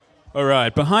All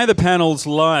right, Behind the Panels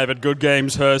live at Good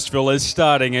Games Hurstville is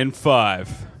starting in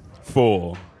 5,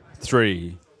 4,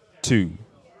 3, 2.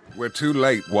 We're too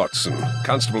late, Watson.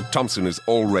 Constable Thompson is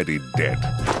already dead.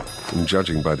 And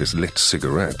judging by this lit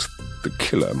cigarette, the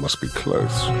killer must be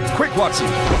close. Quick, Watson!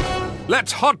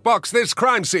 Let's hotbox this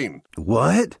crime scene!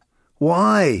 What?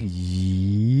 Why?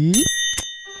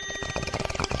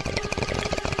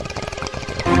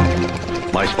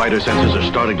 My spider senses are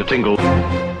starting to tingle.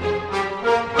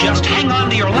 Just hang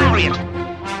on to your lariat.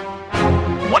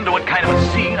 Wonder what kind of a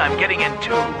scene I'm getting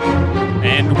into.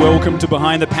 And welcome to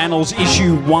Behind the Panels,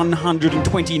 issue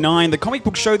 129, the comic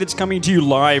book show that's coming to you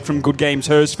live from Good Games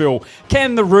Hurstville.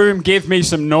 Can the room give me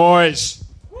some noise?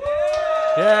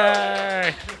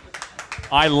 Yay!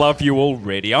 I love you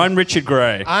already. I'm Richard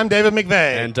Gray. I'm David McVeigh.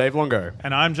 And Dave Longo.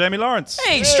 And I'm Jamie Lawrence.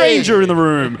 Hey, stranger in the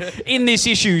room. In this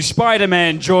issue,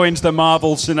 Spider-Man joins the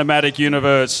Marvel Cinematic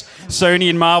Universe. Sony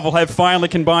and Marvel have finally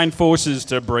combined forces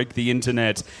to break the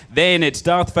internet. Then it's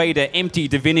Darth Vader, Empty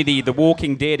Divinity, The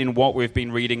Walking Dead, and what we've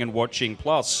been reading and watching.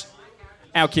 Plus,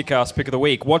 our kick-ass pick of the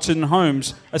week, Watson and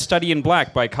Holmes, A Study in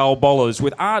Black by Carl Bollers,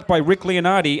 with art by Rick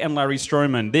Leonardi and Larry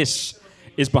Stroman. This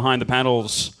is Behind the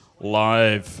Panels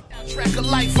live. Track of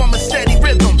life from a steady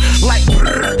rhythm, like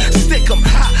brrr, stick 'em,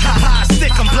 ha ha ha,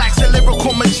 stick 'em. Black's a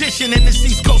lyrical magician in this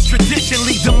East Coast tradition.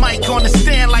 Leave the mic on the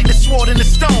stand like the sword in the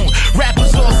stone.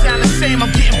 Rappers all sound the same,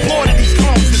 I'm getting bored of these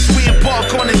clones. As we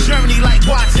embark on a journey like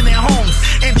Watson and Holmes.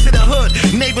 Into the hood,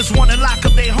 neighbors wanna lock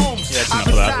up their homes. I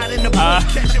reside in the bush,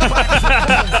 catching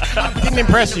bodies. Didn't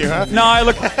impress you, huh? No,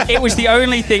 look, it was the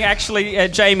only thing. Actually,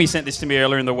 Jamie sent this to me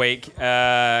earlier in the week.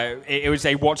 It was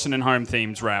a Watson and Holmes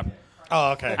themed rap.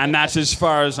 Oh, okay. And that's as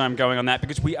far as I'm going on that,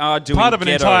 because we are doing part of an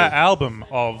ghetto. entire album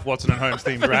of Watson and Holmes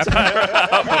themed rap.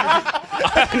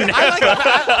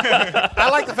 I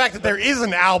like the fact that there is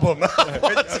an album.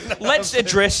 Let's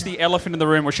address the elephant in the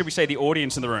room, or should we say the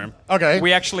audience in the room? Okay.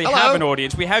 We actually Hello. have an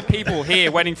audience. We have people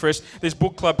here waiting for us. There's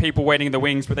book club people waiting in the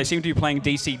wings, but they seem to be playing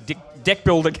DC deck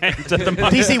builder games at the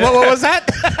moment. DC, what was that?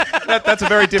 That's a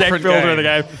very different deck builder game. of the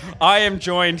game. I am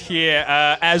joined here,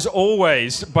 as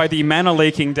always, by the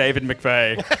mana-leaking David McVeigh,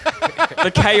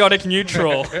 the chaotic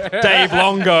neutral Dave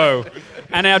Longo,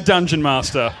 and our dungeon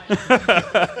master,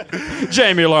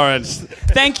 Jamie Lawrence.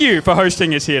 Thank you for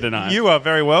hosting us here tonight. You are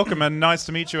very welcome, and nice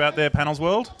to meet you out there, Panels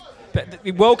World.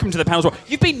 Welcome to the panels.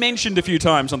 You've been mentioned a few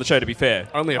times on the show, to be fair.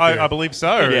 Only a few. I believe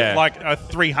so. Yeah. Like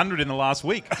 300 in the last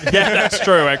week. Yeah, that's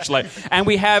true, actually. And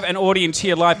we have an audience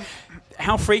here live.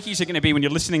 How freaky is it going to be when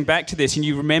you're listening back to this and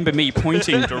you remember me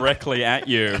pointing directly at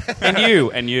you? And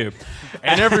you.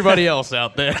 And everybody else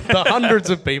out there. The hundreds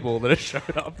of people that have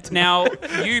showed up tonight. Now,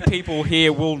 you people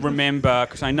here will remember,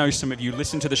 because I know some of you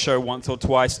listen to the show once or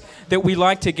twice, that we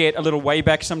like to get a little way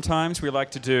back sometimes. We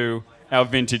like to do our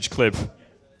vintage clip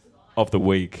of the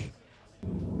week.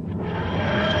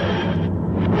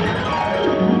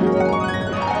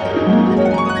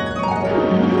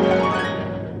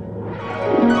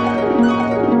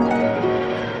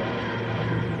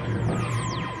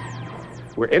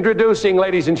 We're introducing,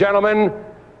 ladies and gentlemen,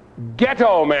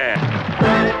 Ghetto Man.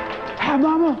 Hi,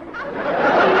 Mama.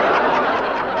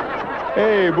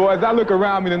 Hey, boys, I look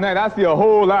around me tonight, I see a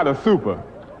whole lot of super,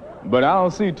 but I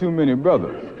don't see too many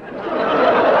brothers.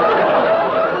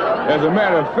 As a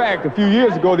matter of fact, a few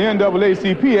years ago, the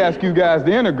NAACP asked you guys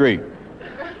to integrate.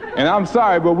 And I'm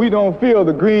sorry, but we don't feel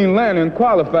the Green Lantern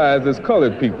qualifies as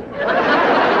colored people.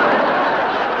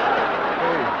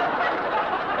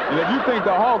 And if you think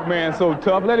the Hawkman's so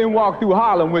tough, let him walk through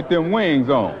Harlem with them wings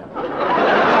on.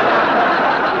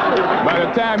 By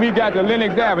the time he got to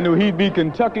Lenox Avenue, he'd be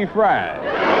Kentucky Fried.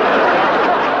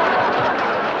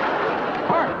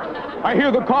 Hark! I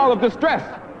hear the call of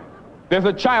distress. There's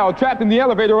a child trapped in the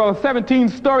elevator of a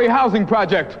 17-story housing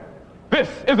project. This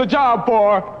is a job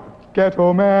for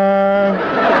Ghetto Man.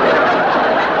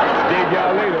 Dig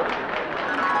y'all later.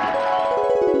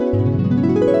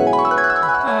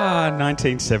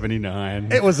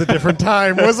 1979. It was a different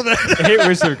time, wasn't it? It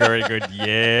was a very good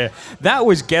year. That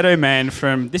was Ghetto Man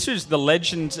this was the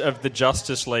Legends of the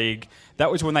Justice League.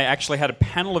 That was when they actually had a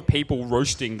panel of people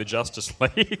roasting the Justice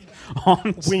League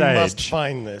on stage. We must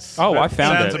find this. Oh, I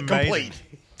found Sounds it. amazing. Complete.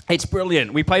 It's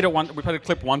brilliant. We played a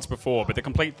clip once before, but the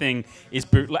complete thing is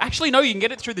bootleg. Actually, no, you can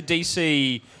get it through the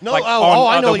DC. No,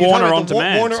 I know. The Warner On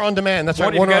Demand. Warner On Demand. That's right.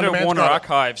 If you Warner go On to Demand.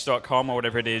 WarnerArchives.com or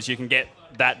whatever it is, you can get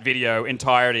that video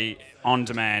entirety on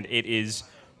demand. It is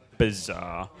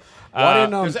bizarre. Why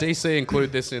didn't DC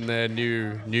include this in their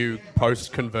new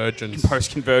post-convergence?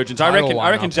 Post-convergence. I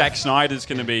reckon Zack Snyder's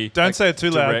going to be. Don't say it too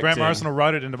loud. directing. Grant Morrison will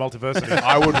write it into Multiversity.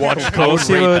 I would watch. Of course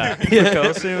he would. that. Of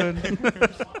course he would.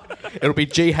 It'll be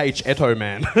GH Eto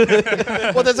Man.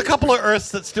 Well, there's a couple of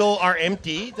Earths that still are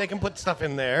empty. They can put stuff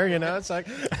in there, you know? It's like...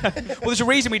 Well, there's a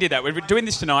reason we did that. We're doing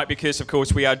this tonight because, of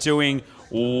course, we are doing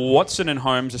Watson and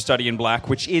Holmes, A Study in Black,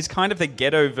 which is kind of the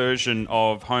ghetto version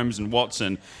of Holmes and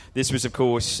Watson. This was, of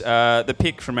course, the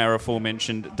pick from our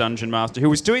aforementioned Dungeon Master, who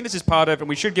was doing this as part of, and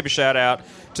we should give a shout-out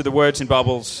to the Words and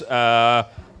Bubbles...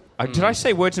 did I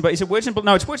say Words and Bubbles? Is it Words and Bubbles?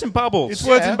 No, it's Words and Bubbles. It's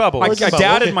Words and Bubbles. I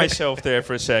doubted myself there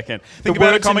for a second. Think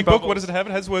about a comic book. What does it have?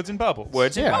 It has words and bubbles.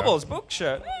 Words and Bubbles book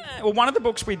show. Well, one of the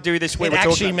books we do this week. It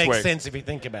actually makes sense if you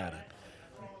think about it.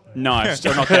 No,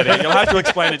 still not that. You'll have to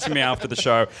explain it to me after the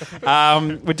show.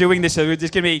 We're doing this. There's going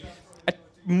to be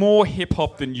more hip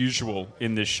hop than usual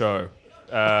in this show.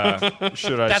 Should I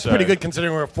say? That's pretty good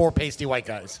considering we're 4 pasty white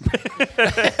guys.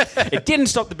 It didn't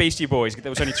stop the Beastie Boys.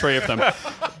 There was only 3 of them.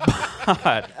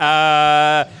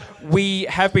 But we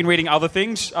have been reading other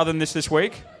things other than this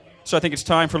week. So I think it's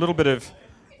time for a little bit of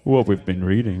what we've been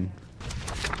reading.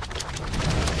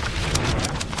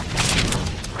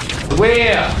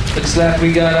 Well, looks like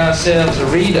we got ourselves a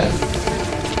reader.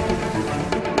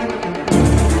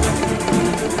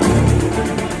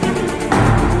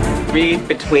 Read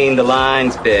between the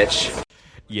lines, bitch.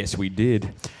 Yes, we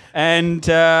did. And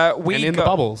we and in the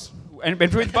bubbles. And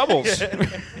between the bubbles.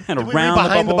 And around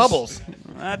behind the bubbles.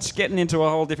 That's getting into a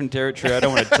whole different territory I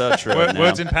don't want to touch right now.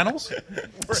 Words in panels?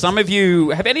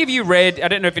 Have any of you read, I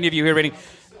don't know if any of you are reading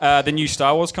the new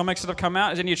Star Wars comics that have come out?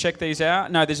 Has any of you checked these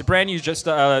out? No, there's a brand new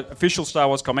official Star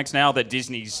Wars comics now that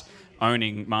Disney's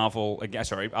owning Marvel.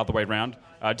 Sorry, other way around.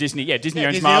 Disney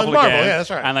owns Marvel again. Yeah,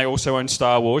 that's right. And they also own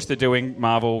Star Wars. They're doing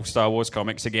Marvel Star Wars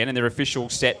comics again, and they're official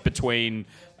set between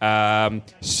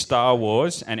Star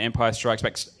Wars and Empire Strikes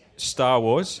Back. Star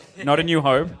Wars, not A New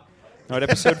Hope. Not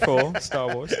Episode 4,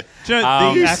 Star Wars. Do you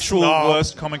know the actual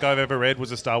worst comic I've ever read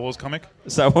was a Star Wars comic?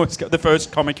 Star Wars, the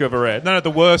first comic you ever read? No,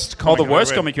 the worst comic. Oh, the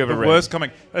worst comic you ever read? The worst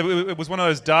comic. It was one of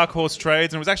those Dark Horse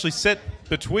trades, and it was actually set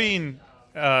between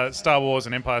Star Wars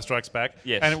and Empire Strikes Back.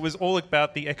 Yes. And it was all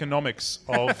about the economics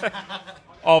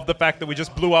of the fact that we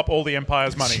just blew up all the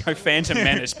Empire's money. So Phantom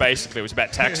Menace, basically, was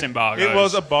about tax embargoes. It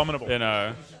was abominable. You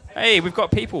know. Hey, we've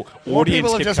got people. More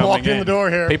people have just walked in the door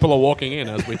here. People are walking in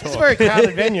as we talk. It's a very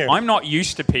crowded venue. I'm not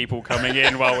used to people coming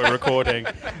in while we're recording.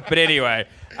 But anyway,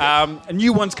 a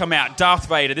new one's come out. Darth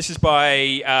Vader. This is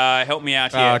by, help me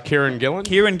out here. Kieran Gillen.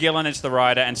 Kieran Gillen is the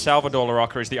writer, and Salvador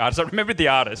LaRocca is the artist. I remember the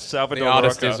artist, Salvador LaRocca. The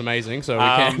artist is amazing, so we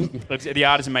can... The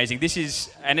art is amazing. This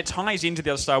is... And it ties into the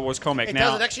other Star Wars comic. It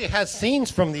does. It actually has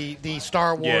scenes from the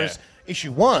Star Wars...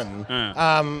 Issue 1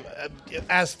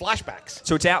 as flashbacks.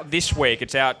 So it's out this week.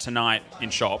 It's out tonight in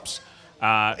shops.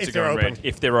 If they're open.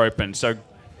 If they're open. So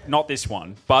not this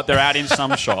one, but they're out in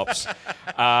some shops.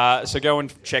 So go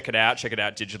and check it out. Check it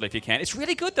out digitally if you can. It's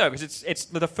really good, though, because it's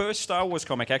the first Star Wars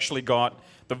comic actually got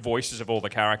the voices of all the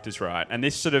characters right. And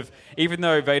this sort of, even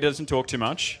though Vader doesn't talk too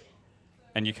much,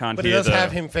 and you can't but hear it does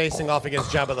have him facing off against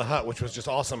Jabba the Hutt, which was just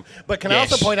awesome. But can I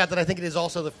also point out that I think it is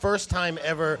also the first time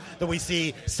ever that we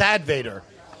see Sad Vader.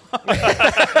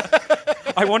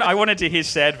 I wanted to hear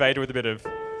Sad Vader with a bit of...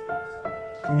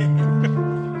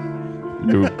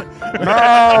 Luke.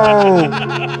 No!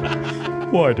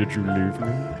 Why did you leave me?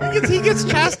 He gets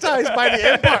chastised by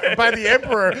the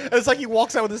Emperor. And it's like he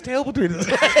walks out with his tail between his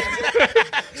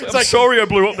legs. I'm sorry I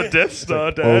blew up the Death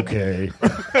Star, Dad. Okay.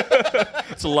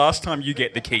 It's the last time you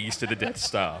get the keys to the Death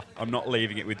Star. I'm not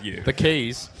leaving it with you. The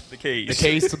keys. The keys. The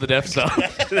keys to the Death Star.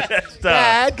 The Death Star.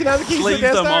 Dad, can I have the keys Leave to the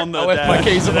Death them Star? on the I left my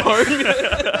keys at home.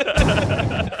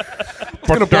 It's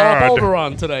going to blow up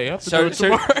Alderaan today. I have to do it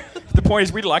tomorrow. The point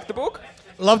is, we like the book.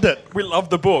 Loved it. We love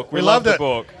the book. We loved the it.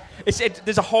 book.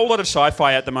 There's a whole lot of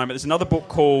sci-fi at the moment. There's another book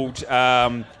called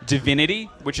Divinity,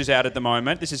 which is out at the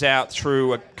moment. This is out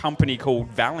through a company called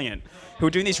Valiant, who are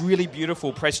doing these really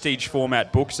beautiful prestige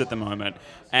format books at the moment.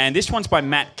 And this one's by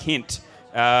Matt Kint.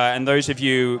 And those of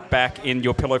you back in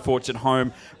your pillow forts at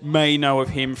home may know of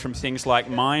him from things like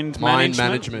Mind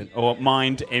Management or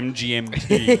Mind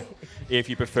MGMT, if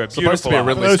you prefer. It's supposed to be a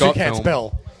Ridley Scott film.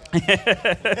 Spell.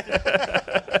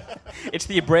 It's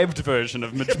the abreviated version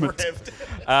of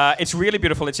it's really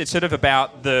beautiful. It's sort of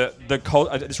about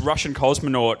this Russian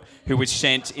cosmonaut who was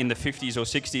sent in the 50s or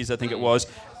 60s, I think it was,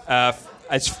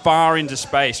 as far into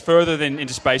space, further than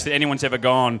into space that anyone's ever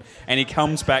gone, and he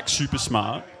comes back super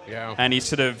smart. Yeah. And he's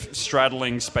sort of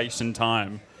straddling space and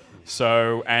time.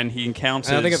 So, and he encounters...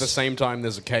 And I think at the same time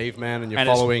there's a caveman and you're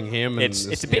following him. And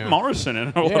it's a bit Morrison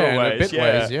in a lot of ways.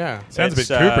 Sounds a bit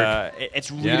Kubrick.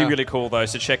 It's really, really cool, though,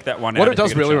 so check that one out. What it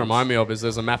does really remind me of is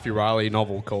there's a Matthew Riley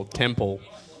novel called Temple.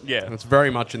 Yeah. And it's very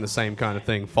much in the same kind of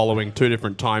thing, following two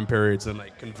different time periods and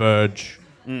they converge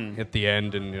at the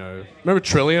end, and remember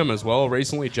Trillium as well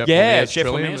recently. Jeff Yeah, Lemire's Jeff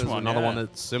Trillium Lemire's is one, another yeah. one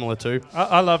that's similar too.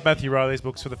 I love Matthew Riley's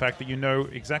books for the fact that you know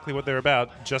exactly what they're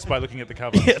about just by looking at the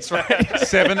cover. That's right.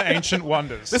 7 ancient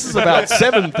wonders. This is about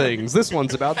 7 things. This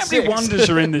one's about How 6. many wonders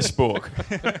are in this book?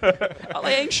 Are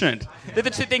they ancient? They're the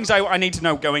 2 things I need to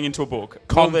know going into a book.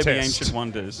 Will there be Contest. ancient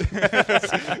wonders?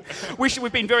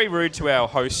 We've been very rude to our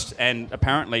host and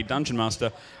apparently Dungeon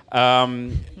Master.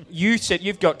 You said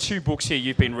you've got 2 books here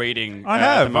you've been reading. I At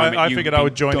have. the moment. I You've figured I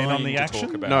would been join in on dying the to action.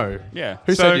 talk about. No. Yeah.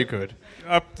 Who said you could?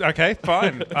 Okay,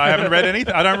 fine. I haven't read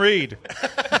anything. I don't read.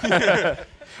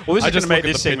 Well, this I is going just to make look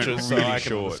at this the segment pictures so really I can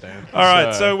short. understand. All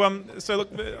right, so look,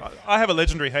 I have a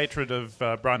legendary hatred of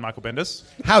Brian Michael Bendis.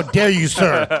 How dare you,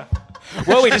 sir?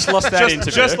 Well, we just lost that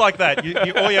interview. Just like that.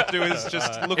 All you have to do is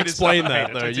just look at his stuff Explain and that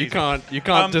hate it. though. It's You easy.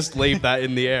 can't just leave that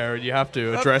in the air. You have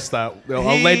to address that. A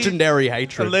legendary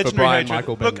hatred for Brian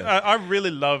Michael Bendis. Look, I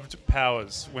really loved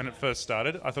Powers when it first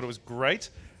started. I thought it was great.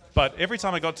 But every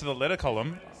time I got to the letter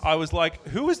column, I was like,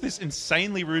 who is this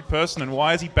insanely rude person and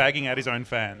why is he bagging at his own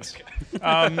fans?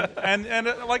 And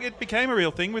it became a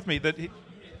real thing with me that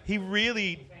he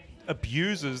really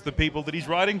abuses the people that he's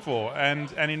writing for. And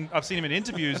I've seen him in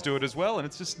interviews do it as well, and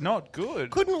it's just not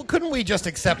good. Couldn't we just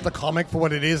accept the comic for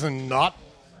what it is and not?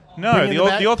 No,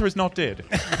 the author is not dead.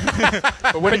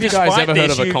 But when have you guys ever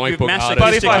heard of a comic book artist?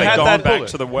 But if I had gone that back bullet.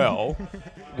 to the well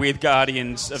with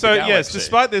Guardians of So the Galaxy. yes,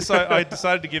 despite this, I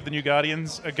decided to give the New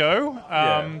Guardians a go,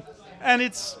 and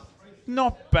it's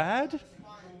not bad.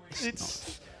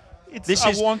 It's. This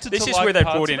I is wanted this to is like where they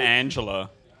parts brought of in it. Angela,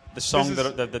 the song This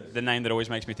is- the name that always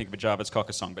makes me think of a Jarvis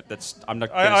Cocker song, but I'm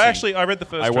not. I read the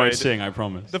first. I won't trade. sing. I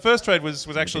promise. The first trade was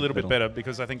actually a little bit better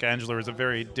because I think Angela is a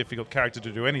very difficult character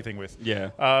to do anything with.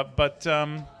 Yeah.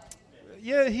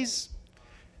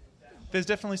 There's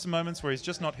definitely some moments where he's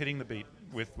just not hitting the beat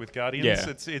with Guardians.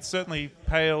 Yeah. It certainly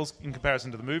pales in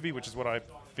comparison to the movie, which is what I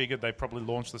figured they probably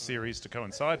launched the series to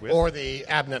coincide with. Or the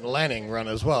Abnett Lanning run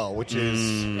as well, which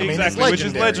is exactly, which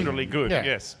is legendarily good. Yeah.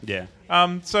 Yes. Yeah.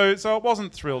 So I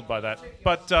wasn't thrilled by that,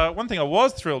 but one thing I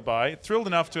was thrilled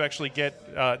enough to actually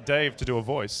get Dave to do a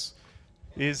voice,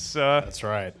 is That's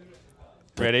right.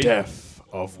 Ready? Death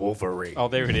of Wolverine. Oh,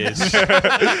 there it is.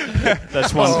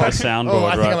 That's one for the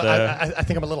soundboard right there. I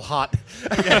think I'm a little hot.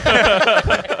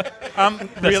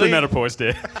 That's really, the metaphors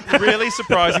there. really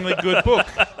surprisingly good book.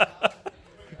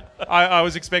 I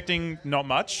was expecting not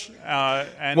much,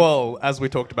 and Well, as we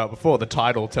talked about before, the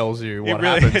title tells you it what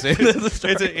really- happens in the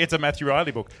story. it's a Matthew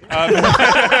Riley book.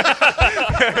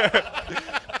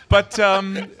 But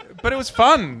it was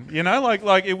fun,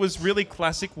 like it was really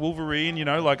classic Wolverine,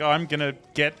 like I'm going to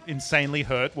get insanely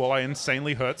hurt while I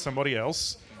insanely hurt somebody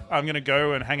else. I'm going to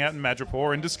go and hang out in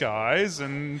Madripoor in disguise,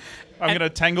 and I'm going to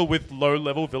tangle with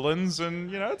low-level villains,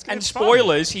 and, it's And fun.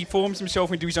 spoilers, he forms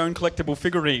himself into his own collectible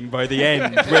figurine by the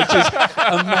end, which is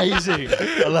amazing.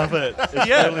 I love it.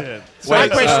 It's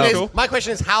brilliant. My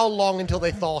question is, how long until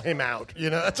they thaw him out?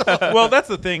 That's all. Well, that's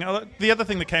the thing. The other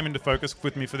thing that came into focus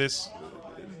with me for this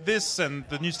and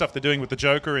the new stuff they're doing with the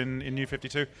Joker in New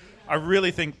 52, I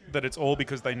really think that it's all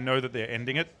because they know that they're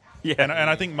ending it. Yeah. And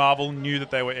I think Marvel knew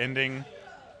that they were ending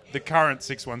the current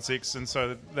 616, and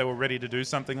so they were ready to do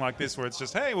something like this where it's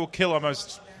just, hey, we'll kill our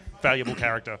most valuable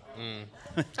character.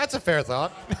 That's a fair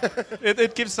thought.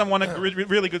 It gives someone a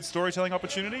really good storytelling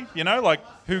opportunity, like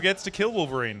who gets to kill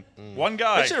Wolverine? One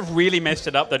guy. They should have really messed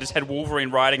it up. They just had Wolverine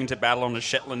riding into battle on a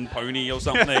Shetland pony or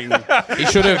something. He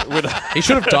should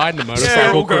have died in a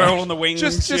motorcycle girl crash. on the wings.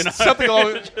 Just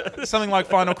something like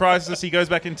Final Crisis. He goes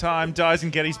back in time, dies in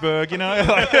Gettysburg. And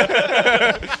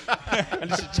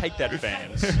just take that,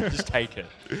 fans. Just take it.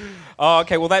 Oh,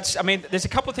 okay, well, there's a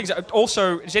couple of things.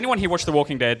 Also, does anyone here watch The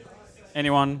Walking Dead?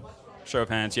 Anyone? Show of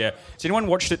hands, yeah. Has anyone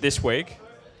watched it this week?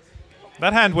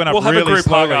 That hand went up We'll have a really group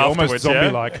slowly, hug almost afterwards, yeah?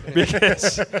 zombie-like.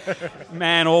 Because,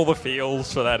 man, all the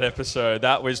feels for that episode.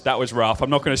 That was rough.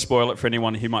 I'm not going to spoil it for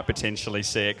anyone who might potentially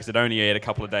see it because it only aired a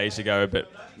couple of days ago.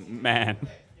 But man,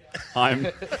 I'm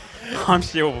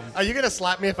still. Are you going to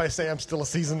slap me if I say I'm still a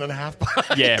season and a half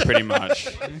behind? Yeah, pretty much.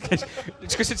 It's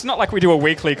because it's not like we do a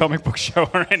weekly comic book show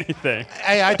or anything.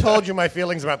 Hey, I told you my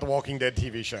feelings about the Walking Dead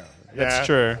TV show. That's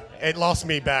true. It lost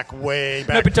me way back.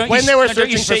 No, but when they were don't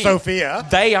searching you for see, Sophia.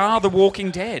 They are the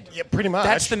Walking Dead. Yeah, pretty much.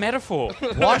 That's the metaphor.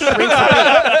 Wash, rinse,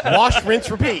 repeat. Wash, rinse,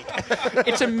 repeat.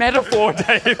 It's a metaphor,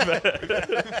 Dave.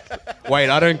 Wait,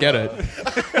 I don't get it.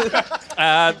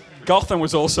 Gotham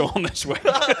was also on this week.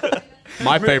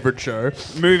 My favorite show.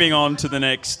 Moving on to the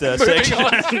next section.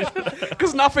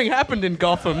 Because nothing happened in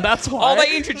Gotham, that's why. Oh,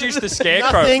 they introduced the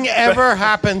Scarecrow. Nothing ever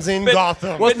happens in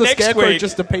Gotham. Was the next Scarecrow week,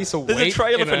 just a piece of weight? There's a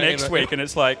trailer for next week, and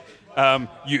it's like,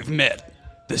 you've met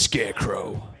the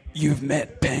Scarecrow. You've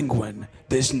met Penguin.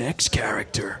 This next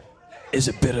character is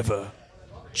a bit of a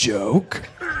joke.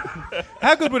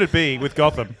 How good would it be with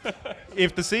Gotham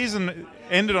if the season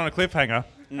ended on a cliffhanger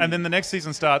and then the next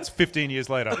season starts 15 years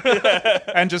later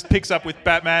and just picks up with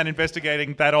Batman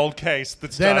investigating that old case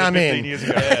that started 15 years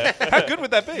ago? How good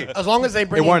would that be? As long as they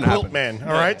bring in Quilt Man,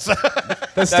 all right? So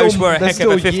Those were a heck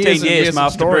of a 15 years,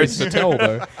 Master stories Bruce. to tell,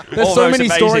 though. There's All so those many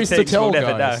amazing stories to things tell, we'll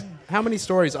never guys. know. How many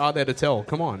stories are there to tell?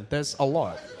 Come on, there's a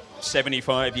lot.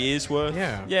 75 years worth.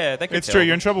 Yeah. Yeah, they could It's tell. true.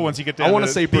 You're in trouble once you get down I wanna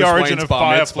to see the Bruce origin Wayne's of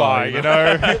bar mitzvah, Firefly, you you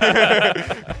know?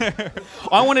 know?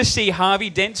 I want to see Harvey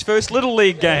Dent's first Little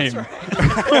League game.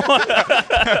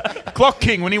 Clock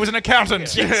King when he was an accountant.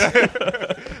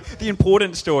 The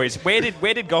important stories. Where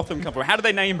did Gotham come from? How did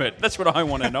they name it? That's what I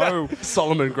want to know.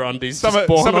 Solomon Grundy's just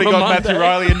born Somebody on a got Monday. Matthew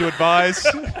Riley into advice.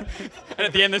 And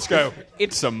at the end, let's go,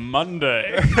 it's a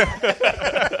Monday.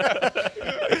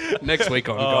 Next week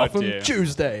on Oh, Gotham, dear.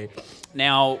 Tuesday.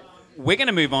 Now, we're going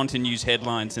to move on to news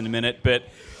headlines in a minute, but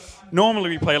normally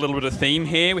we play a little bit of theme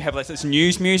here. We have like this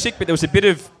news music, but there was a bit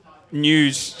of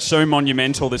news so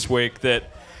monumental this week that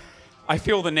I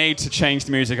feel the need to change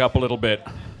the music up a little bit.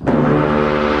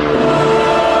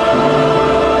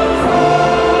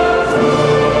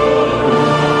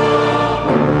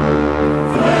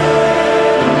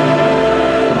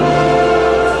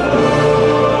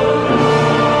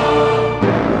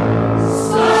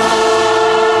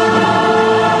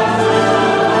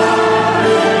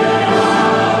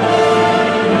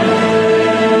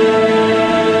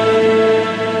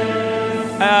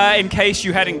 In case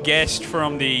you hadn't guessed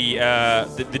from the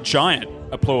giant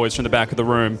applause from the back of the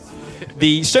room,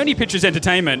 the Sony Pictures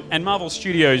Entertainment and Marvel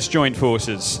Studios joined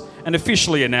forces and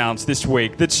officially announced this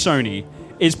week that Sony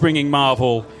is bringing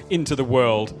Marvel into the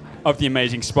world of The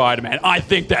Amazing Spider-Man. I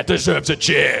think that deserves a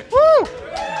cheer. Woo!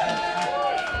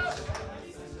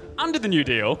 Under the new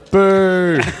deal,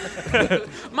 Boo!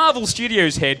 Marvel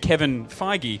Studios head Kevin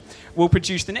Feige will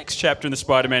produce the next chapter in the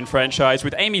Spider-Man franchise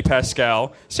with Amy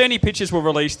Pascal. Sony Pictures will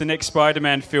release the next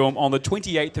Spider-Man film on the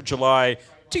 28th of July,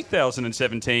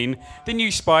 2017. The new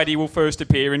Spidey will first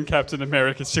appear in Captain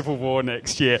America Civil War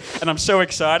next year. And I'm so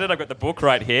excited. I've got the book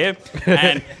right here.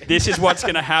 And this is what's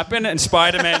going to happen. And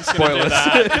Spider-Man's going to do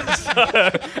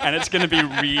that. And it's going to be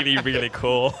really, really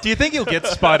cool. Do you think he'll get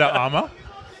spider armor?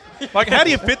 Like, how do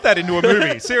you fit that into a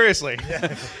movie? Seriously.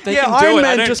 They Yeah, can Iron do it.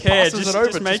 Man I don't just care. passes it over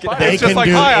to make it Spider-Man. happen. It's just like,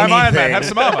 do hi, I'm Iron Man. anything. Have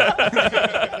some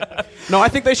armor. No, I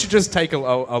think they should just take a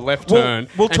left turn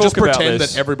we'll and just talk about pretend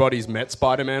this. that everybody's met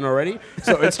Spider-Man already.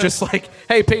 So it's just like,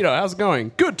 hey, Peter, how's it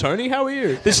going? Good, Tony, how are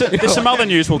you? There's some other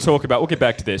news we'll talk about. We'll get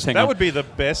back to this. Hang That on. would be the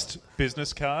best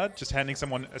business card, just handing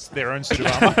someone their own suit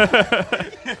of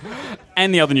armor.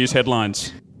 And the other news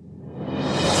headlines.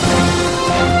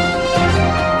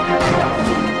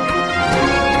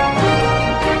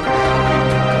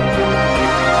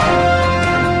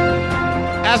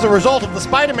 As a result of the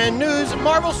Spider-Man news,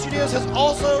 Marvel Studios has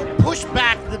also pushed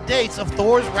back the dates of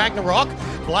Thor's Ragnarok,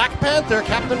 Black Panther,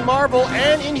 Captain Marvel,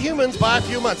 and Inhumans by a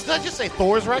few months. Did I just say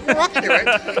Thor's Ragnarok? Anyway.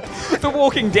 The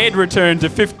Walking Dead returned to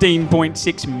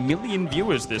 15.6 million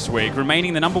viewers this week,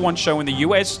 remaining the number one show in the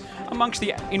US amongst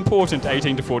the important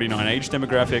 18 to 49 age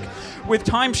demographic. With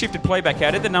time-shifted playback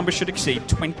added, the number should exceed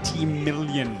 20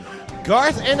 million.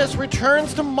 Garth Ennis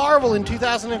returns to Marvel in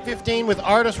 2015 with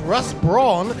artist Russ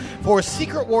Braun for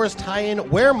Secret Wars tie-in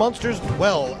Where Monsters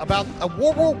Dwell, about a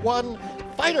World War I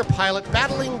fighter pilot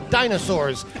battling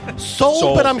dinosaurs.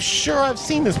 Sold, but I'm sure I've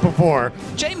seen this before.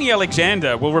 Jamie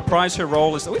Alexander will reprise her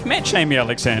role as... We've met Jamie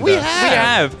Alexander. We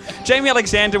have. Jamie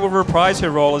Alexander will reprise her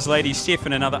role as Lady Sif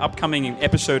in another upcoming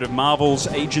episode of Marvel's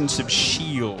Agents of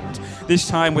S.H.I.E.L.D., this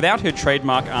time without her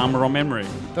trademark armor or memory.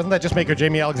 Doesn't that just make her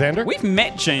Jamie Alexander? We've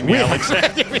met Jamie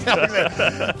Alexander.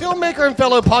 Filmmaker and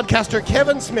fellow podcaster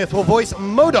Kevin Smith will voice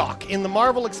MODOK in the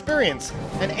Marvel Experience,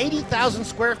 an 80,000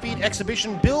 square feet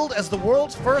exhibition billed as the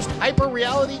world's first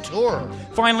hyper-reality tour.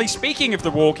 Finally, speaking of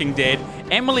The Walking Dead,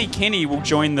 Emily Kinney will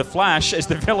join The Flash as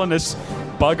the villainous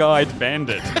Bug-Eyed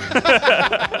Bandit.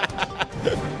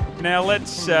 Now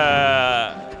let's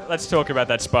talk about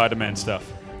that Spider-Man stuff.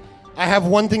 I have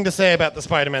one thing to say about the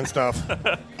Spider-Man stuff.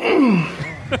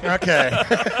 Okay.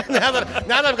 now that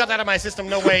I've got that out of my system,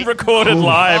 no wait. Recorded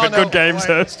live at no, Good Games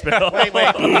wait. Hurstville. Wait.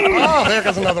 Oh, there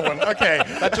goes another one. Okay.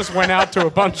 That just went out to a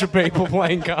bunch of people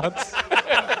playing cards.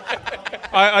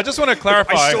 I just want to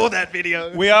clarify. I saw that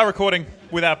video. We are recording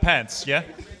with our pants, yeah?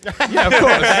 Yeah, of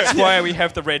course. That's why we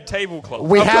have the red tablecloth.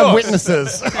 We Of have course.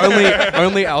 witnesses.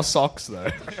 only our socks, though.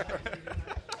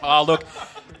 Oh, look.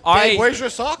 Dave, where's your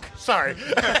sock? Sorry.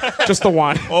 Just the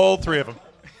one. All three of them.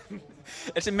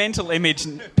 It's a mental image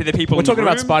to the people We're in the talking room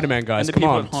about Spider-Man, guys. and the Come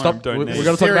people on, at home stop. don't We're need.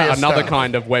 going to talk about Serious another stuff.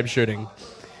 kind of web shooting.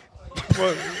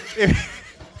 Well,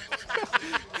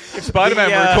 if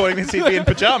Spider-Man were recording this, he'd be in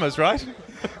pajamas, right?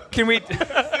 Can we...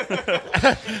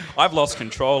 I've lost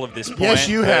control of this point. Yes,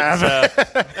 you but,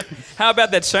 have. how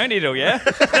about that Sony deal, yeah?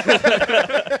 Pretty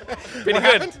What good.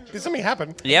 happened? Did something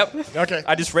happen? Yep. Okay.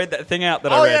 I just read that thing out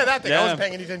that Oh I read. yeah, that thing. I wasn't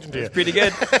paying any attention to you. Pretty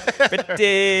good.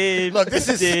 Look, this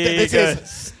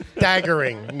is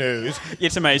staggering news.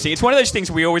 It's amazing. It's one of those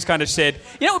things we always kind of said,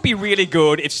 you know, it would be really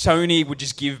good if Sony would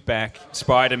just give back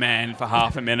Spider-Man for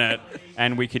half a minute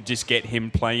and we could just get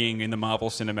him playing in the Marvel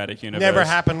Cinematic Universe. Never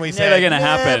happened, we said. Never going to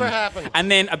happen. Never happened.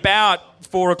 And then about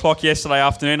 4 o'clock yesterday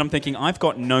afternoon, I'm thinking, I've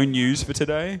got no news for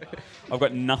today. I've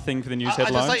got nothing for the news I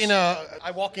headlines. just let you know, I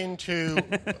walk into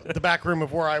the back room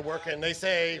of where I work and they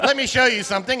say, let me show you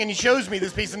something, and he shows me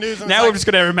this piece of news. And Now it's we've like, just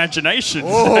got our imagination.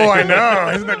 oh, I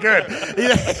know. Isn't that good?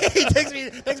 He takes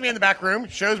me in the back room,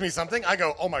 shows me something. I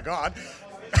go, oh, my God.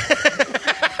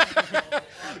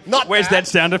 Not Where's that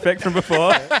sound effect from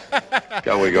before?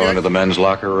 Shall we go into the men's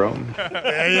locker room?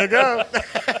 There you go.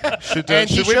 Should And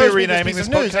he we be shows me renaming piece this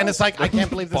of news, podcast? and it's like, I can't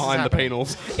believe this is Behind the happening.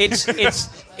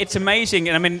 penals. It's amazing,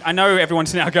 and I mean, I know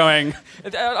everyone's now going.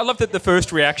 I love that the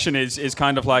first reaction is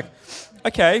kind of like,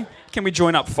 okay, can we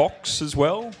join up Fox as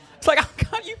well? It's like,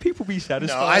 can't you people be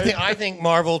satisfied? No, I think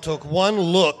Marvel took one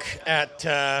look at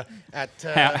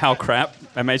how crap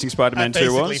Amazing Spider-Man 2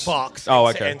 basically was. Fox. Oh,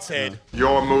 and, okay. and said,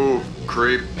 Your move,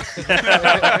 creep.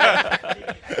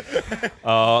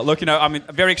 Look, you know, I'm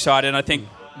very excited, and I think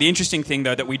the interesting thing,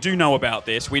 though, that we do know about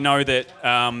this, we know that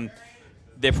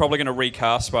they're probably going to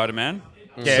recast Spider-Man.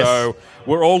 Yes. So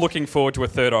we're all looking forward to a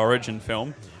third Origin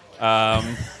film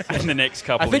in the next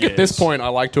couple of years. I think at this point, I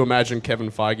like to imagine Kevin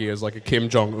Feige as like a Kim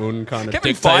Jong-un kind of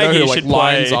Kevin dictator Feige who like should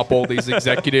lines play. up all these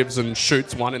executives and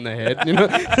shoots one in the head. You know?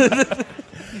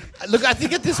 look, I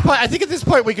think at this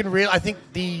point we can I think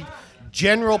the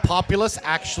general populace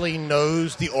actually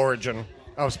knows the origin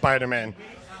of Spider-Man.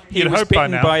 He You'd was hope by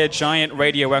bitten now. by a giant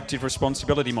radioactive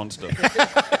responsibility monster.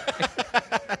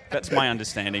 That's my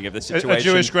understanding of the situation. A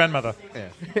Jewish grandmother. Who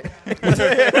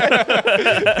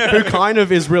kind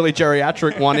of is really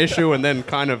geriatric one issue and then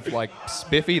kind of like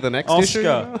spiffy the next issue.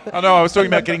 Oscar. Oh no, I was talking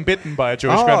about getting bitten by a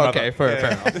Jewish grandmother. Okay, fair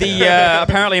enough. The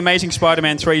apparently Amazing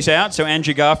Spider-Man 3's out, so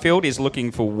Andrew Garfield is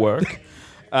looking for work.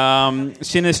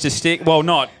 Sinister Stick, well,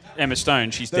 not Emma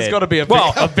Stone, she's There's dead. got to be a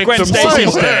Well, victim. Gwen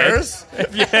Stacy's dead.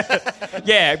 Spoilers.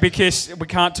 Yeah, because we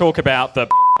can't talk about the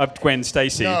of Gwen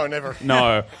Stacy. No, never.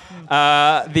 No.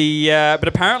 But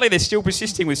apparently they're still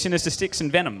persisting with Sinister Sticks and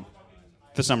Venom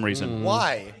for some reason.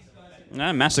 Why? No,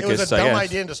 It masochists, was a I dumb guess.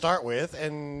 idea to start with,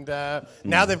 and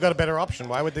now they've got a better option.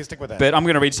 Why would they stick with that? But I'm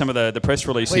going to read some of the press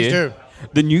release Please here. do.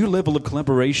 The new level of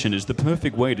collaboration is the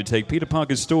perfect way to take Peter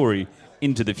Parker's story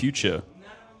into the future.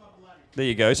 There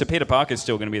you go. So Peter Parker's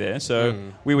still going to be there. So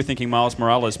we were thinking Miles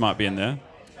Morales might be in there.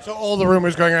 So all the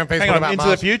rumors going around Facebook Hang on, about into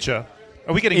Miles. the future.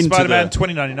 Are we getting Into Spider-Man the-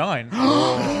 2099?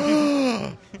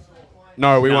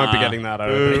 No, we won't be getting that. I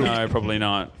don't think. No, probably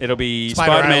not. It'll be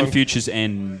Spider Spider-Man Island. Future's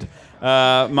End.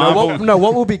 No, Marvel,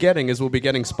 what we'll be getting is we'll be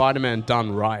getting Spider-Man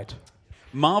done right.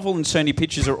 Marvel and Sony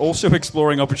Pictures are also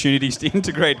exploring opportunities to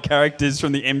integrate characters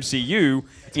from the MCU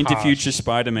into future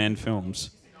Spider-Man films.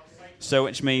 So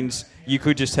which means you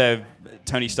could just have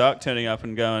Tony Stark turning up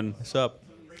and going, "What's up?"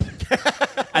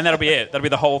 And that'll be it. That'll be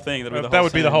the whole thing. That'll be the That whole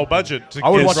would be the scene. whole budget to I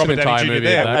would get watch an Robert Downey entire Jr. movie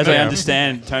there. of that. As I Yeah.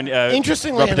 understand, Tony.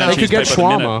 Interestingly Robert enough- Downey They could get Jr.'s played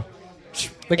by the Shawarma.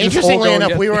 They could just all Interestingly go and enough,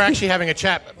 get- we were actually having a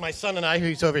chat. My son and I,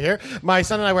 who's over here, my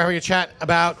son and I were having a chat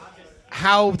about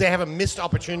how they have a missed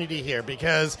opportunity here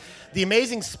because The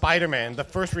Amazing Spider-Man, the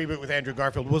first reboot with Andrew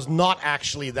Garfield, was not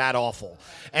actually that awful.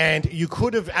 And you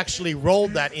could have actually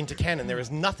rolled that into canon. There is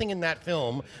nothing in that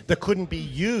film that couldn't be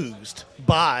used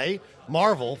by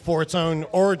Marvel for its own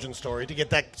origin story to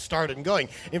get that started and going.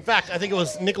 In fact, I think it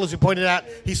was Nicholas who pointed out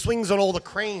he swings on all the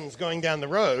cranes going down the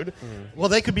road. Well,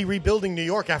 they could be rebuilding New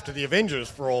York after the Avengers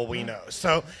for all we know.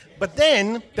 So, but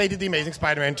then they did The Amazing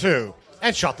Spider-Man 2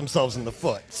 and shot themselves in the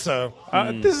foot. So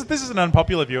This is an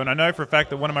unpopular view, and I know for a fact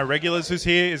that one of my regulars who's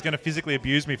here is going to physically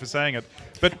abuse me for saying it.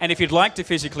 But And if you'd like to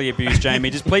physically abuse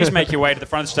Jamie, just please make your way to the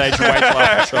front of the stage and wait till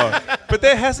after the show. But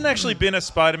there hasn't actually been a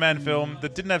Spider-Man film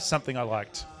that didn't have something I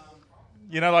liked.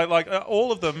 You know, like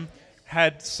all of them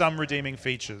had some redeeming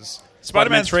features.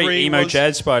 Spider-Man 3, emo was,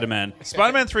 jazz Spider-Man.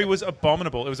 Spider-Man 3 was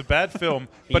abominable. It was a bad film.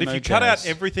 But if Emo you cut out jazz.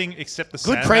 everything except the Good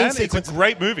Sandman, crane it's sequence. a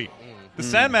great movie. The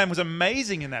Sandman was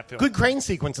amazing in that film. good crane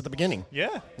sequence at the beginning.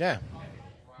 Yeah. Yeah.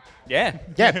 Yeah.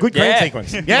 Yeah, good crane Yeah.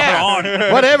 sequence. Yeah. Rock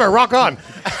on. Whatever, rock on.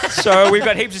 So we've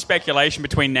got heaps of speculation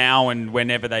between now and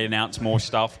whenever they announce more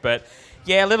stuff. But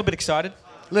yeah, a little bit excited.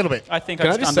 A little bit. I think Can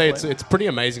I I just say it's pretty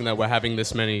amazing that we're having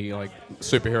this many like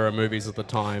superhero movies at the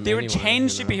time. There are 10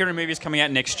 superhero movies coming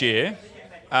out next year.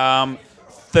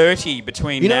 30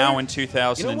 between now and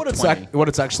 2020. You know what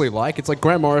it's actually like? It's like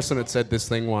Grant Morrison had said this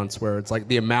thing once where it's like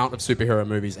the amount of superhero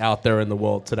movies out there in the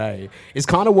world today is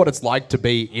kind of what it's like to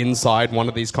be inside one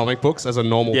of these comic books as a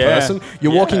normal person.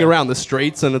 You're walking around the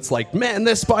streets and it's like, man,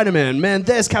 there's Spider-Man, man,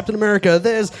 there's Captain America,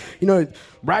 there's,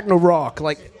 Ragnarok.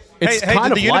 Like, it's hey,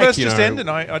 kind did the of universe like, just end and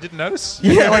I didn't notice?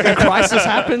 Yeah, like a crisis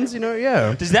happens,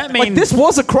 yeah. Does that mean... Like, this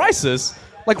was a crisis.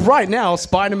 Like, right now,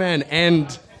 Spider-Man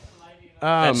and...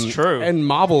 That's true. And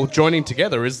Marvel joining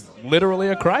together is literally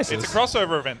a crisis. It's a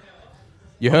crossover event.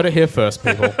 You heard it here first,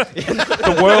 people.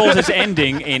 The world is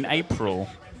ending in April.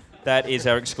 That is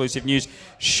our exclusive news.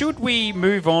 Should we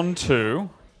move on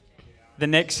to the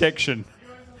next section?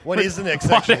 What is the next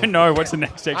section? I don't know. What's the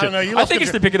next section? I don't know. I think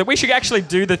it's the pick of the... We should actually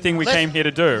do the thing we came here to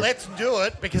do. Let's do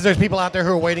it, because there's people out there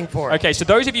who are waiting for it. Okay, so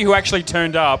those of you who actually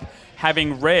turned up,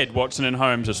 having read Watson and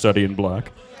Holmes, A Study in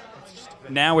Black,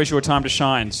 now is your time to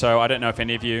shine. So I don't know if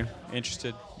any of you are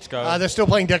interested. Let's go. They're still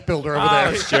playing Deck Builder over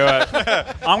there. Let's do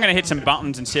it. I'm going to hit some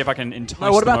buttons and see if I can entice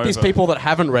them what about over. these people that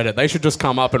haven't read it? They should just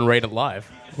come up and read it live.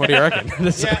 What do you reckon?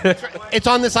 It's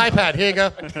on this iPad. Here you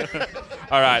go.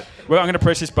 All right. Well, I'm going to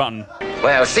press this button.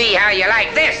 Well, see how you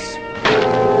like this.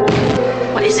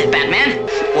 What is it, Batman?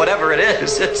 Whatever it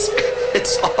is,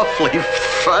 it's awfully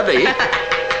funny.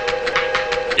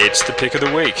 It's the pick of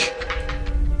the week.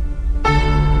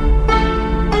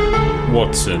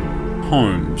 Watson,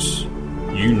 Holmes,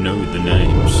 you know the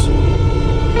names.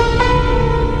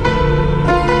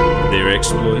 Their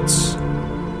exploits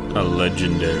are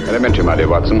legendary. Elementary, my dear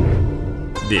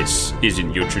Watson. This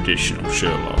isn't your traditional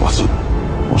Sherlock. Watson,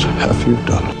 what have you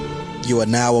done? You are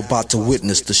now about to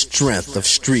witness the strength of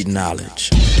street knowledge.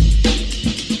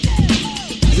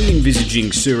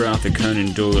 Re-envisaging Sir Arthur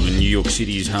Conan Doyle in New York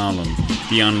City's Harlem,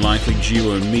 the unlikely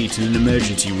duo meet in an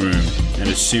emergency room and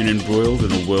are soon embroiled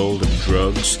in a world of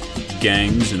drugs,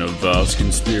 gangs, and a vast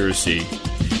conspiracy.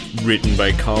 Written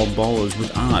by Carl Bollers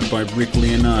with art by Rick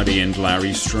Leonardi and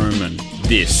Larry Stroman,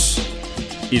 this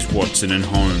is Watson and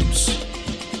Holmes,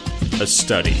 A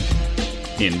Study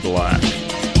in Black.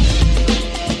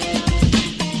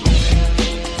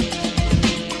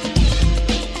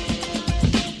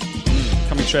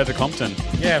 Straight out of Compton.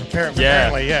 Yeah, apparently,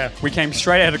 yeah. We came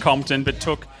straight out of Compton, but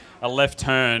took a left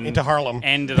turn into Harlem.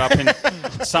 Ended up in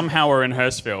somehow we're in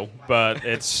Hurstville, but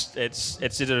it's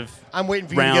sort of. I'm waiting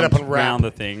for you to get up and rap. Round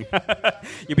the thing.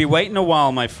 You'll be waiting a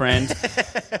while, my friend.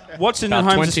 Watson and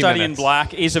Holmes: A Study in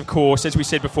Black is, of course, as we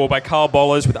said before, by Carl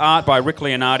Bollers with art by Rick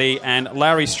Leonardi and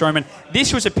Larry Stroman.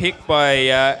 This was a pick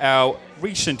by our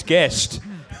recent guest.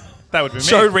 That would be me.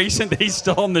 So recent that he's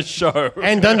still on the show.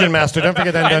 And Dungeon Master. Don't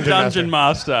forget that Dungeon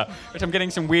Master. Which I'm getting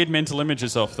some weird mental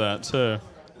images off that, too.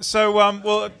 So,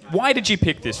 why did you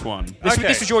pick this one?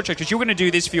 This was your choice, because you were going to do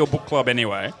this for your book club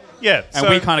anyway. Yeah. And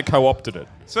we kind of co-opted it.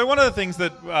 So one of the things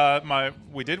that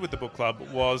we did with the book club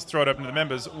was throw it open to the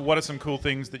members. What are some cool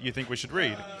things that you think we should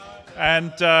read?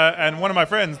 And one of my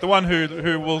friends, the one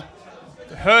who will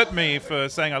hurt me for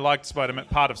saying I liked Spider-Man,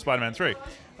 part of Spider-Man 3,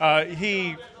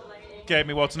 he gave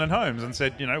me Watson and Holmes and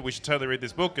said, we should totally read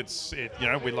this book.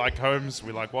 We like Holmes,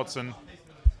 we like Watson.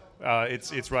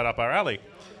 It's right up our alley.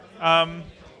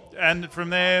 And from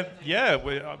there,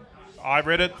 I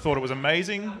read it, thought it was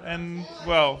amazing, and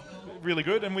really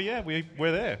good. And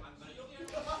we're there.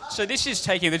 So this is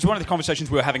There's one of the conversations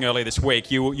we were having earlier this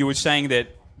week. You were saying that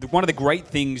one of the great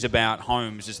things about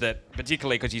Holmes is that,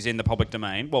 particularly because he's in the public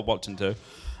domain, well, Watson too,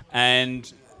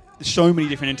 and so many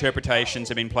different interpretations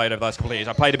have been played over the last couple of years.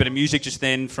 I played a bit of music just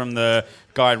then from the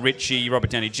Guy Ritchie,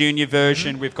 Robert Downey Jr.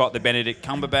 version. We've got the Benedict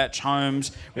Cumberbatch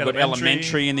Holmes. We've got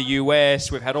Elementary in the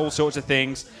US. We've had all sorts of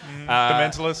things. The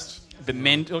Mentalist.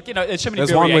 There's so many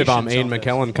There's one with variations Ian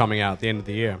McKellen coming out at the end of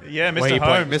the year. Yeah, Mr.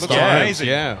 Holmes. Looks amazing.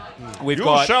 Yeah. You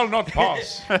shall not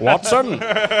pass. Watson.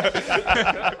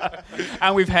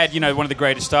 And we've had, one of the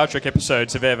greatest Star Trek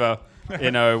episodes of ever,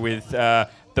 with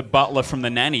the butler from The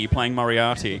Nanny playing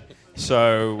Moriarty.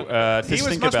 So he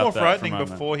was much more frightening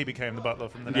before he became the butler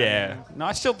from The Nanny. Yeah. No,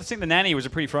 I still think The Nanny was a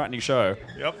pretty frightening show.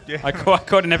 Yep. Yeah. I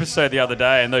caught an episode the other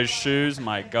day, and those shoes,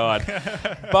 my God.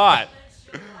 But,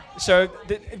 so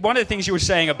one of the things you were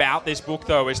saying about this book,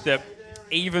 though, is that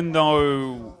even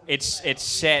though it's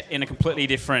set in a completely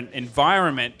different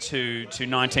environment to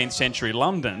 19th century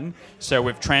London, so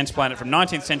we've transplanted from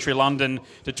 19th century London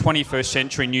to 21st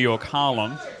century New York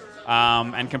Harlem,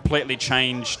 and completely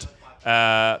changed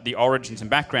the origins and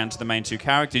background to the main two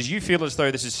characters, you feel as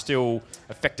though this is still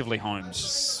effectively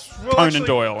Holmes. Well, Conan actually,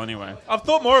 Doyle, anyway. I've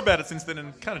thought more about it since then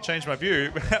and kind of changed my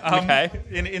view Okay.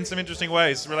 in some interesting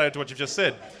ways related to what you've just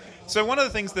said. So one of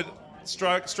the things that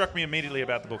struck me immediately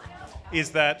about the book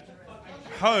is that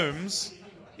Holmes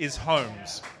is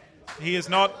Holmes. He is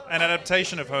not an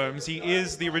adaptation of Holmes. He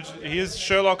is the original. He is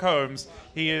Sherlock Holmes.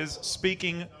 He is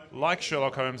speaking like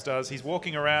Sherlock Holmes does. He's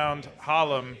walking around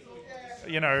Harlem,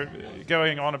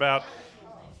 going on about,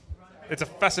 it's a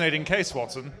fascinating case,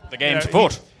 Watson. The game's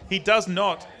afoot. He does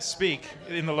not speak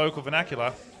in the local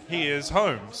vernacular. He is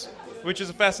Holmes, which is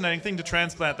a fascinating thing to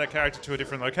transplant that character to a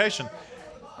different location.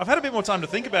 I've had a bit more time to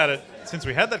think about it since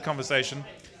we had that conversation,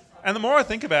 and the more I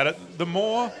think about it, the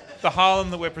more the Harlem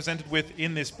that we're presented with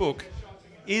in this book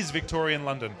is Victorian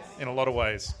London in a lot of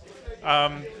ways.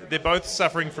 They're both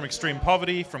suffering from extreme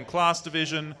poverty, from class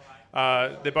division.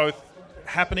 They're both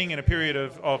happening in a period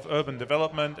of urban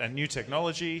development and new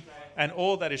technology, and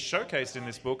all that is showcased in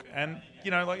this book. And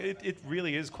it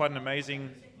really is quite an amazing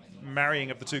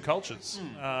marrying of the two cultures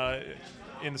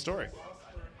in the story.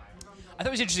 I thought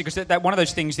it was interesting because that one of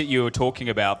those things that you were talking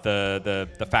about,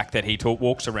 the fact that he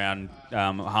walks around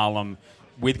Harlem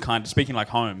with kind of speaking like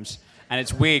Holmes. And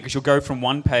it's weird because you'll go from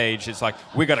one page, it's like,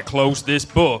 we got to close this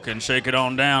book and shake it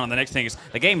on down. And the next thing is,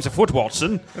 the game's afoot,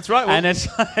 Watson. That's right. Well, and it's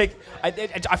like,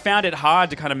 I found it hard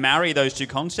to kind of marry those two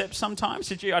concepts sometimes.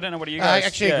 Did you? I don't know, what do you guys... I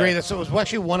actually agree. That so it was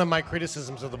actually one of my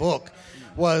criticisms of the book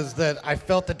was that I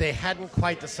felt that they hadn't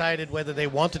quite decided whether they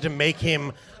wanted to make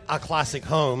him a classic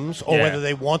Holmes or whether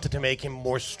they wanted to make him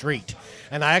more street.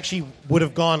 And I actually would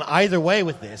have gone either way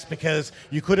with this because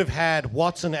you could have had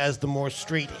Watson as the more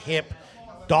street, hip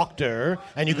doctor,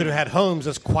 and you could have had Holmes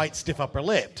as quite stiff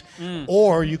upper-lipped.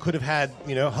 Or you could have had,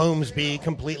 Holmes be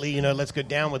completely, let's go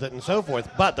down with it and so forth.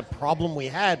 But the problem we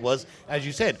had was, as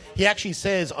you said, he actually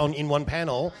says in one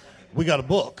panel, we got a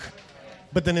book.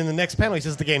 But then in the next panel, he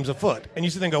says the game's afoot. And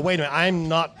you sit there and go, wait a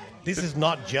minute, this is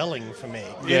not gelling for me.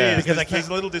 Yeah, because there's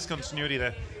a little discontinuity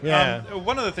there. Yeah.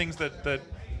 One of the things that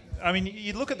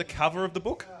you look at the cover of the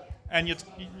book, and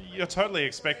you're totally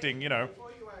expecting,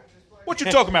 what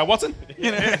you talking about, Watson?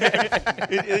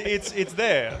 It's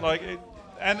there,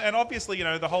 and obviously,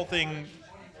 the whole thing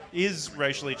is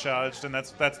racially charged, and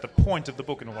that's the point of the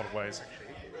book in a lot of ways.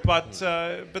 But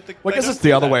I guess it's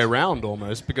the other way around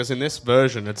almost, because in this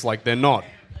version, it's like they're not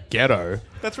ghetto.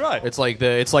 That's right. It's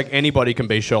like anybody can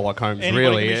be Sherlock Holmes. Anybody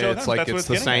really, can be Sherlock it's Holmes. like That's it's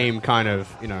what the same kind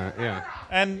of yeah.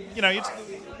 And it's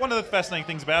one of the fascinating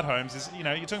things about Holmes is you're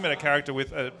talking about a character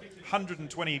with a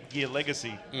 120-year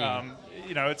legacy.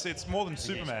 It's more than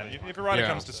Superman. If a writer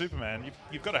comes to Superman,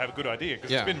 you've got to have a good idea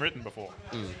because it's been written before.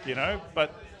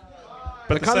 But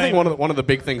I kind of think one of the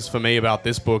big things for me about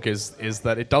this book is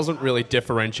that it doesn't really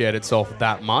differentiate itself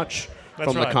that much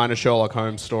from the kind of Sherlock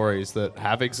Holmes stories that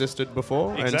have existed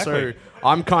before. Exactly. And so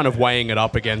I'm kind of weighing it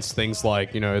up against things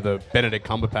like, the Benedict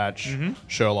Cumberbatch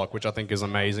Sherlock, which I think is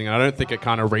amazing. And I don't think it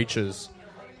kind of reaches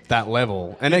that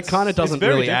level. And it kind of doesn't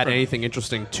really add anything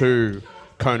interesting to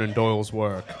Conan Doyle's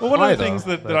work. Well, one of the things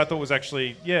that I thought was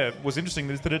actually, was interesting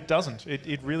is that it doesn't.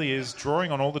 It really is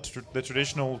drawing on all the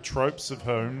traditional tropes of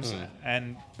Holmes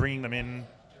and bringing them in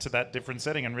to that different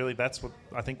setting. And really that's what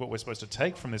I think what we're supposed to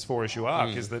take from this 4-issue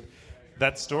arc is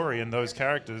that story and those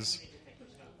characters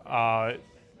are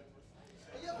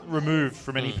removed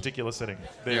from any particular setting.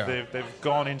 They've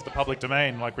gone into the public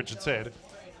domain, like Richard said,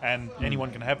 and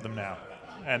anyone can have them now.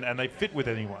 And they fit with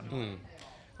anyone.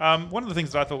 One of the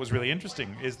things that I thought was really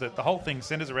interesting is that the whole thing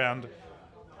centers around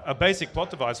a basic plot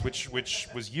device which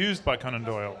was used by Conan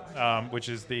Doyle, which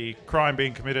is the crime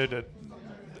being committed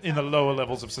in the lower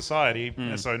levels of society,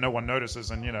 so no one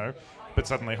notices, but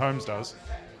suddenly Holmes does.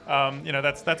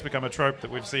 That's become a trope that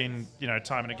we've seen,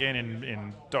 time and again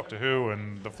in Doctor Who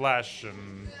and The Flash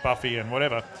and Buffy and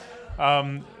whatever.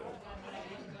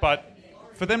 But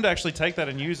for them to actually take that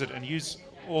and use it and use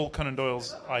all Conan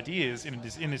Doyle's ideas in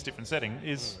this different setting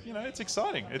is, it's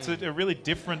exciting. It's a really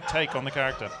different take on the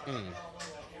character.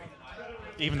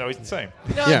 Even though he's the same.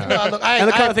 And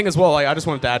the kind of thing as well, I just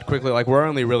wanted to add quickly, we're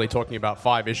only really talking about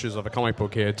 5 issues of a comic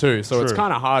book here too, so it's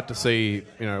kind of hard to see,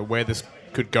 where this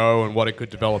could go and what it could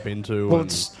develop into. Well,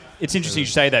 it's interesting you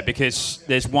say that because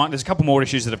there's a couple more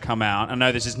issues that have come out. I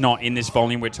know this is not in this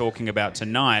volume we're talking about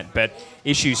tonight, but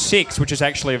issue 6, which is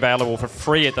actually available for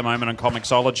free at the moment on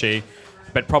Comixology,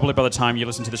 but probably by the time you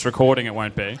listen to this recording, it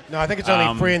won't be. No, I think it's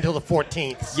only free until the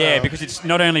 14th. So. Yeah, because it's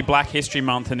not only Black History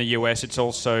Month in the US, it's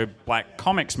also Black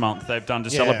Comics Month they've done to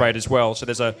celebrate as well. So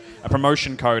there's a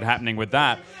promotion code happening with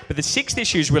that. But the 6th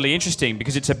issue is really interesting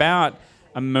because it's about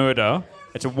a murder.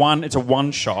 It's a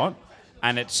one-shot.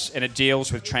 and it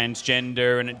deals with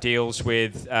transgender and it deals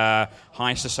with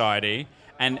high society.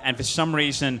 And for some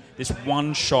reason, this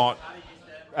one-shot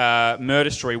murder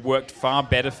story worked far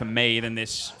better for me than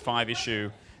this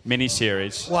 5-issue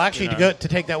miniseries. Well, actually, to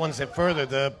take that one step further,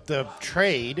 the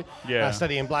trade,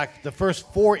 Study in Black, the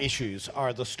first 4 issues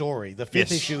are the story. The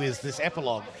 5th issue is this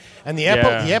epilogue. And the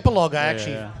epilogue I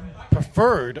actually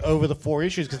preferred over the 4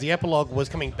 issues because the epilogue was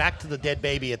coming back to the dead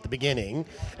baby at the beginning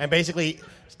and basically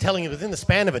telling it within the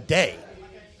span of a day.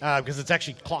 Because it's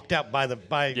actually clocked out by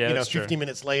 15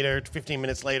 minutes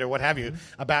later, what have you,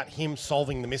 about him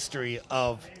solving the mystery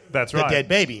of the dead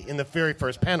baby in the very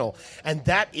first panel. And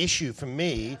that issue, for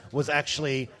me, was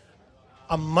actually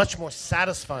a much more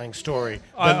satisfying story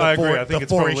than the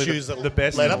 4 issues that the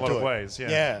best led in up a lot to of it. ways.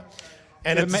 Yeah.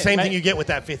 And it's the same thing you get with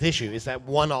that 5th issue, is that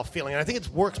one-off feeling. And I think it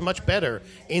works much better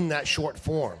in that short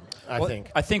form, I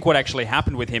think. I think what actually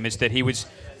happened with him is that he was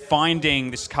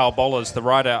finding this Carl Bollers, the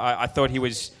writer. I thought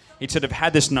he'd sort of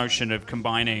had this notion of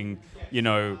combining,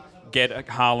 get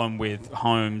Harlem with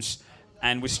Holmes,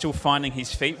 and was still finding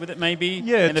his feet with it maybe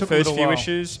in the first few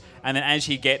issues. And then as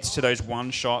he gets to those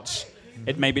one-shots,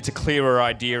 it's a clearer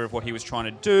idea of what he was trying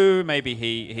to do. Maybe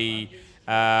he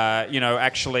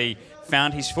actually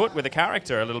found his foot with the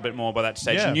character a little bit more by that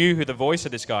stage. He knew who the voice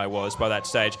of this guy was by that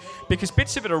stage. Because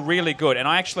bits of it are really good. And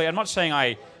I'm not saying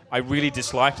I really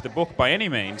disliked the book by any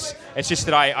means. It's just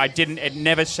that it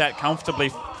never sat comfortably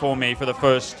for me for the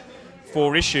first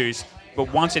 4 issues.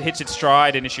 But once it hits its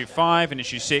stride in issue 5 and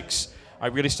issue 6, I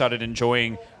really started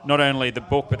enjoying not only the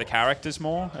book but the characters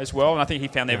more as well. And I think he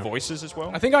found their voices as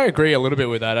well. I think I agree a little bit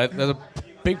with that. There's a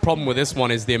big problem with this one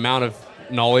is the amount of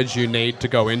knowledge you need to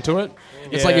go into it.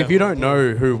 It's like if you don't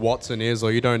know who Watson is,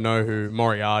 or you don't know who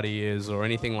Moriarty is, or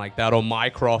anything like that, or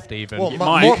Mycroft even.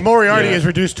 Well, Moriarty is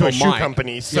reduced to a shoe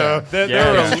company, so there's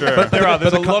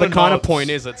a lot of kind of point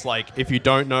is, it's like if you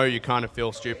don't know, you kind of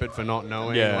feel stupid for not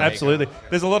knowing. Yeah, absolutely.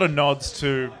 There's a lot of nods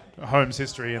to Holmes'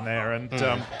 history in there, and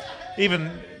even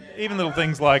little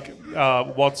things like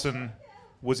Watson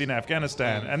was in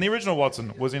Afghanistan, and the original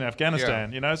Watson was in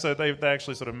Afghanistan. So they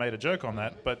actually sort of made a joke on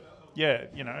that. But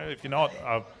if you're not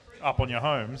up on your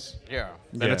Holmes,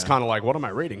 then it's kind of like, what am I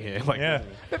reading here?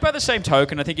 But by the same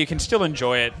token, I think you can still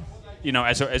enjoy it,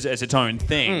 as its own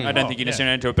thing. I don't think you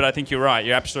necessarily into it, but I think you're right.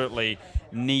 You absolutely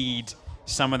need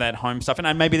some of that home stuff,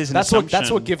 and maybe there's an assumption.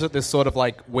 That's what gives it this sort of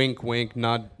like wink, wink,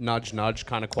 nudge, nudge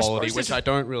kind of quality, which I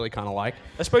don't really kind of like.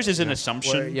 I suppose there's an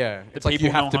assumption. It's like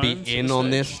you have to be in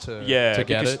on this to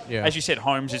get it. Yeah. As you said,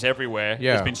 Holmes is everywhere.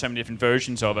 There's been so many different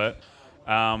versions of it.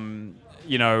 In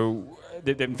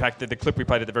fact, the clip we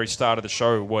played at the very start of the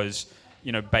show was,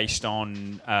 based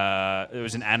on it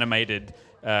was an animated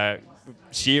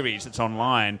series that's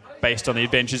online based on the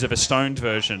adventures of a stoned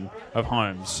version of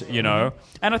Holmes.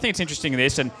 And I think it's interesting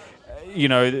this and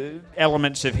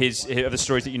elements of the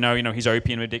stories that his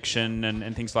opium addiction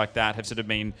and things like that have sort of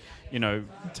been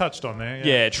touched on there.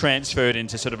 Yeah, transferred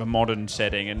into sort of a modern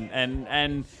setting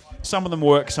and. Some of them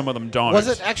work, some of them don't. Was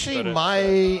it actually my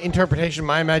interpretation,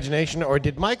 my imagination, or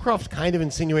did Mycroft kind of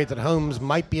insinuate that Holmes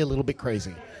might be a little bit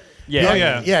crazy?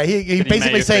 Yeah. He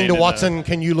basically saying to Watson,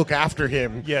 "Can you look after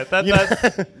him?" Yeah,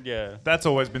 that's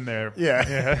always been there.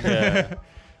 Yeah.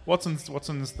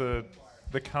 Watson's the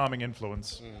calming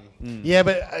influence. Yeah,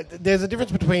 but there's a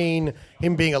difference between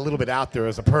him being a little bit out there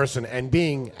as a person and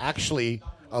being actually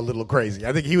a little crazy.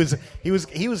 I think he was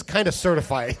kind of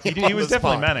certifying. He was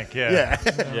definitely manic.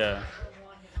 Yeah.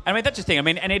 I mean, that's the thing. I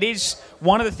mean, and it is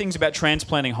one of the things about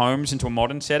transplanting Holmes into a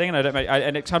modern setting,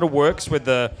 and it kind of works with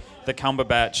the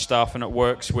Cumberbatch stuff, and it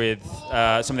works with some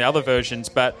of the other versions.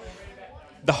 But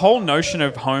the whole notion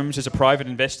of Holmes as a private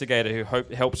investigator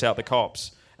who helps out the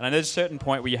cops. And I know there's a certain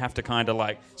point where you have to kind of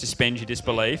like suspend your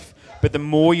disbelief. But the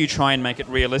more you try and make it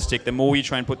realistic, the more you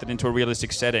try and put that into a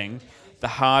realistic setting, the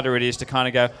harder it is to kind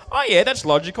of go, oh yeah, that's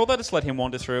logical. Let's let him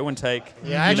wander through and take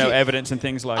evidence and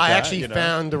things like that. I actually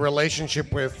found the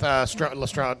relationship with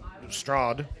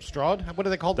Strad. What do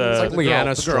they call them? It's like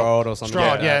Leanna Strad or something.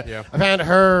 Strad, yeah. I found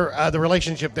her. The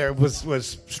relationship there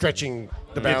was stretching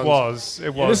the bounds.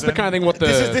 It was. This is the kind of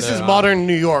thing. This is modern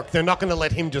New York. They're not going to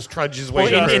let him just trudge his way.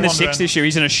 Well, in the 6th issue,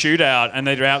 he's in a shootout, and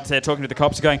they're out there talking to the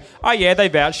cops, going, "Oh yeah, they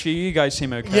vouch for you. You guys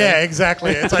seem okay." Yeah,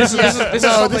 exactly. It's like, this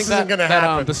isn't going to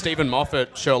happen. The Stephen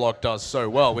Moffat Sherlock does so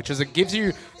well, which is it gives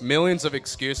you millions of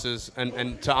excuses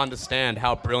and to understand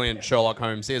how brilliant Sherlock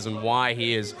Holmes is and why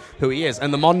he is who he is,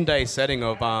 and the modern day setting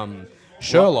of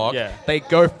Sherlock, they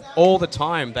go all the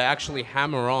time. They actually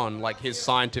hammer on like his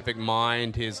scientific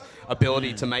mind, his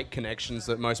ability to make connections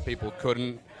that most people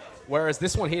couldn't. Whereas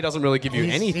this one here doesn't really give you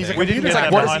anything. he's a We didn't It's get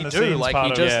like, that what does behind he the do? scenes Like, part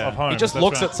he of- just, of Holmes, he just that's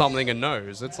looks right. at something and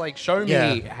knows. It's like, show me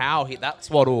Yeah. how that's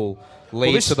what will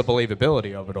lead to the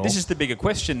believability of it all. This is the bigger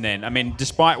question then. I mean,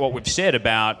 despite what we've said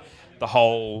about the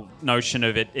whole notion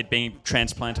of it being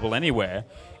transplantable anywhere,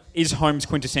 is Holmes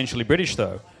quintessentially British,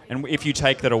 though? And if you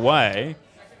take that away,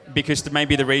 because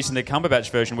maybe the reason the Cumberbatch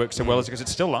version works so well is because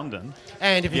it's still London.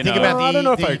 And if you think about I don't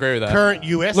know if I the agree with that. current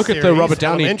U.S. Look at the series, Robert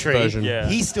Downey Elementary, version. Yeah.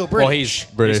 he's still British. Well, he's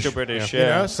British. He's still British, You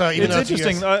yeah. know, so even It's though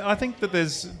interesting. US I think that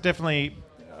there's definitely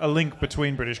a link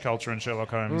between British culture and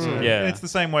Sherlock Holmes. Yeah. It's the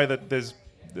same way that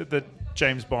that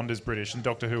James Bond is British and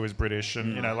Doctor Who is British,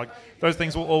 and you know, like those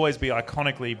things will always be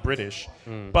iconically British.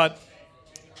 But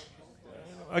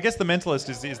I guess The Mentalist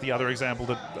is the other example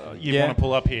that you want to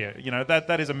pull up here. You know,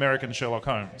 that is American Sherlock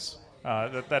Holmes.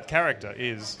 That character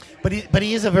is. But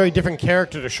he is a very different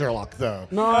character to Sherlock, though.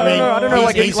 No, I don't know.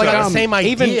 He's got the same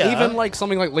idea. Even like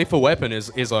something like Lethal Weapon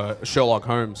is a Sherlock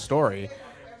Holmes story.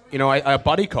 You know, a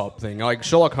buddy cop thing. Like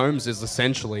Sherlock Holmes is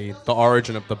essentially the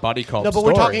origin of the buddy cop. No, but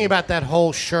story. we're talking about that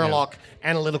whole Sherlock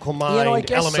analytical mind. Yeah, no, I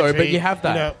guess so. elementary, But you have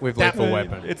that you know, with that- Lethal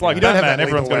Weapon. It's like You don't have Batman. that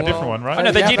Everyone's got a Lethal different one, right? I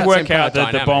know they You did have that work same kind out of that the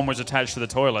dynamic. bomb was attached to the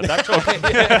toilet.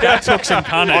 That took some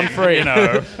cunning. On free. You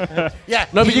know. Yeah,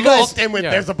 No, but he you guys- looked in with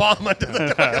yeah. there's a bomb under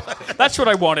the toilet. That's what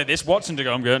I wanted. This Watson to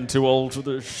go, I'm getting too old for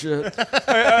this shit.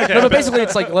 No, but basically,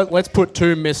 it's like let's put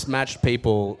two mismatched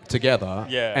people together,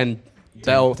 Yeah. and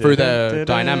they'll through their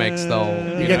dynamics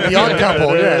they'll You get the odd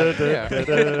couple, yeah.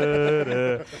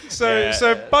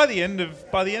 So by the end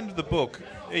of the book,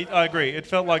 I agree. It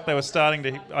felt like they were starting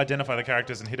to identify the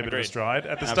characters and hit a bit of a Agreed. stride.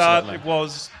 At the Absolutely.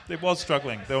 start, it was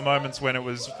struggling. There were moments when it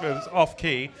was off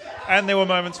key, and there were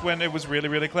moments when it was really,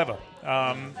 really clever.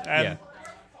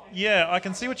 Yeah, I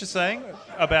can see what you're saying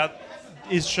about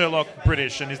is Sherlock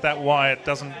British, and is that why it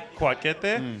doesn't quite get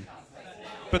there?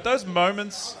 But those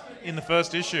moments in the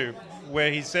first issue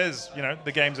where he says, you know,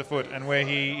 the game's afoot, and where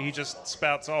he just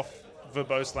spouts off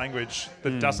verbose language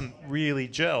that doesn't really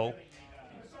gel.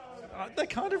 They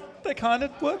kind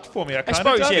of worked for me. I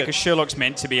suppose, yeah, because Sherlock's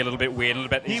meant to be a little bit weird,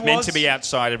 he's meant to be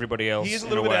outside everybody else. He is a in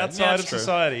little bit way. outside Yeah, of that's true.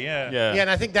 society, yeah. Yeah. Yeah, and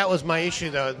I think that was my issue,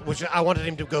 though, which I wanted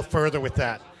him to go further with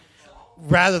that.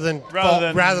 Rather than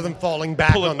falling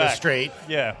back pull it on the back. street,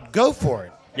 Yeah. go for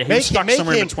it. Yeah, he was stuck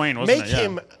somewhere in between, wasn't Make it? Yeah.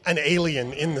 him an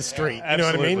alien in the street. You know what I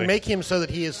absolutely. mean? Make him so that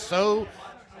he is so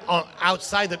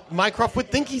outside that Mycroft would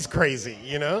think he's crazy,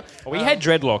 you know? Well, he had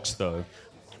dreadlocks, though.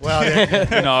 Well,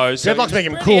 yeah. No, so Dreadlocks make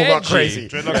him pretty cool, not edgy. crazy.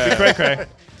 Dreadlocks be cray-cray.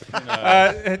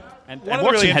 And One of the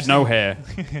Watson really had no hair.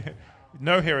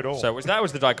 No hair at all. So that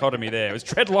was the dichotomy there. It was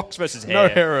dreadlocks versus hair. No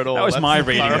hair at all. That was That's my the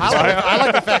reading. clarity. I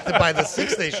like the fact that by the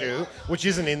 6th issue, which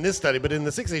isn't in this study, but in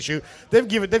the 6th issue, they've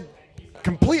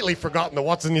completely forgotten that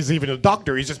Watson is even a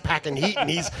doctor. He's just packing heat, and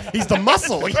he's the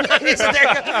muscle. You know? He's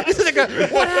there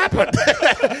going, what happened?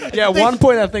 Yeah, at one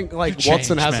point I think like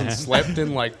Watson changed, hasn't man. slept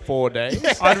in like 4 days.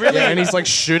 I'd really- and he's like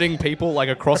shooting people like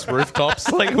across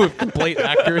rooftops like with complete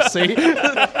accuracy.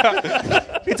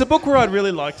 It's a book where I'd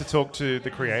really like to talk to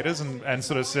the creators and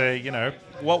sort of say, you know,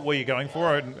 what were you going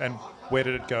for and where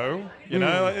did it go? You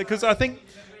know, because I think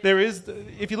there is,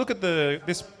 if you look at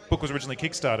this book was originally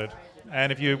Kickstarted, and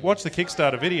if you watch the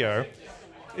Kickstarter video,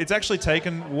 it's actually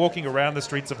taken walking around the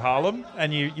streets of Harlem,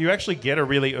 and you actually get a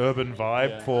really urban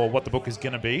vibe for what the book is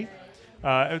going to be.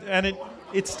 And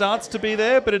it starts to be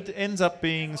there, but it ends up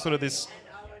being sort of this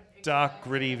dark,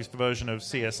 gritty version of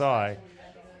CSI,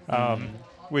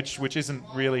 which isn't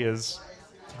really as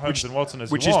Holmes and Watson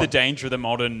as Which you is the want. danger of the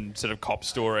modern sort of cop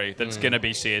story. That's going to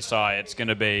be CSI. It's going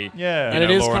to be And it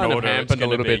is Law kind and of Order. It's hampered a gonna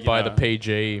little be, bit by you the know.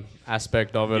 PG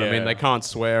aspect of it. I Yeah. mean, they can't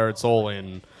swear. It's all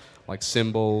in like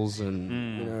symbols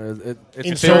and you know, it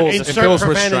Insert feels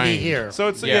profanity restrained. here. So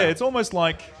it's it's almost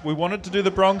like we wanted to do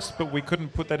the Bronx, but we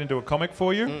couldn't put that into a comic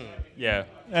for you. Yeah.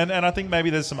 And I think maybe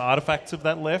there's some artifacts of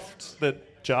that left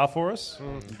that jar for us.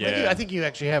 Yeah. I think you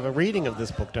actually have a reading of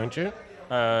this book, don't you?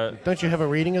 Don't you have a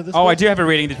reading of this Oh, book? I do have a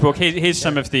reading of this book. Here's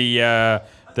some of the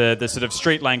sort of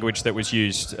street language that was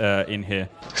used in here.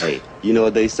 Hey, you know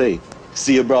what they say?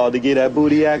 See a broad to get that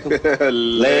booty yak 'em?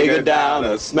 Leg her down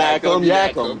or smack 'em,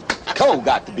 yak 'em. Cole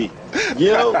got to be.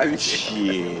 You know?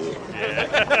 Shit.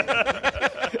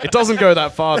 It doesn't go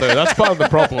that far though. That's part of the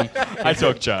problem. I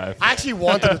talk jive. I actually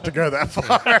wanted it to go that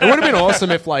far. It would have been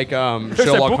awesome if like There's Sherlock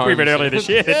that book we Holmes. read earlier this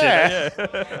year. Yeah.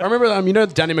 I remember you know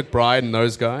Danny McBride and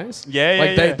those guys. Yeah,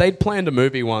 like yeah. they'd planned a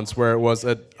movie once where it was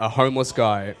a homeless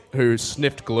guy who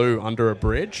sniffed glue under a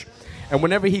bridge. And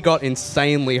whenever he got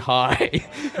insanely high,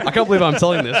 I can't believe I'm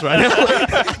telling this right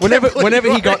now.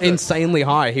 whenever he got insanely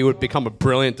high, he would become a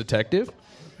brilliant detective.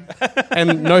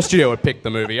 And no studio would pick the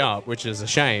movie up, which is a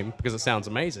shame because it sounds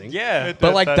amazing. Yeah.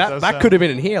 But like that that could have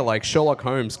been in here. Like Sherlock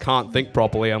Holmes can't think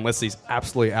properly unless he's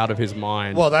absolutely out of his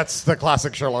mind. Well, that's the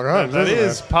classic Sherlock Holmes. That isn't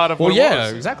is it? part of Well, what yeah, it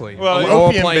was. exactly. Well, or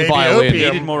opium, playing baby, violin.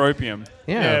 opium. Needed more opium.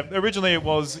 Yeah. Originally it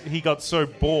was he got so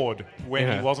bored when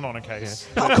Yeah. he wasn't on a case.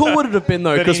 How cool would it have been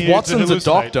though? That he Because needed to Watson's a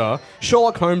hallucinate. doctor.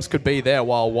 Sherlock Holmes could be there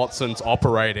while Watson's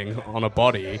operating on a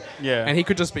body. Yeah. And he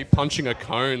could just be punching a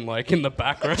cone like in the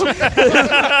background.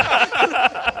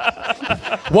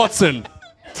 Watson.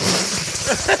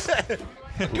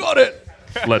 Got it.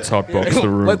 Let's hotbox the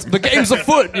room. The game's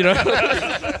afoot, you know.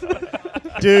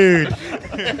 Dude.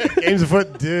 Games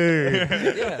afoot, dude.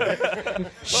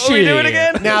 What are we doing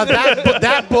again? Now,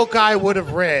 that book I would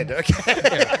have read. Okay.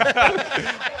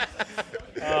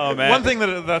 Oh, man. One thing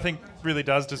that I think really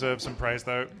does deserve some praise,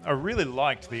 though, I really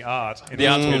liked the art. The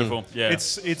art's beautiful, yeah.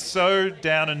 It's so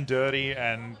down and dirty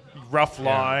and rough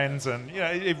lines, and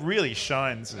it really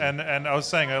shines. And I was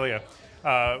saying earlier,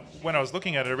 when I was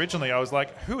looking at it originally, I was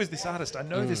like, who is this artist? I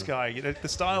know this guy. The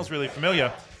style's really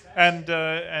familiar. And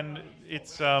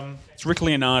it's Rick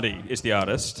Leonardi is the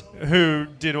artist. Who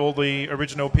did all the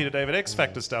original Peter David X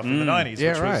Factor stuff in the 90s,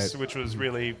 Yeah, which was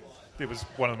really... It was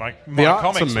one of my The art's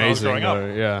comics when I was amazing, growing up.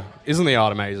 though, yeah. Isn't the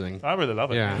art amazing? I really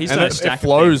love it. Yeah, He's and done a it stack of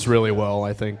flows things. really well,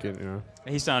 I think.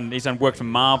 He's done work for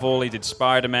Marvel. He did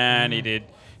Spider-Man. He did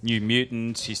New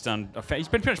Mutants. He's been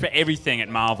pretty much for everything at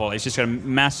Marvel. He's just got a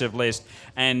massive list.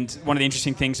 And one of the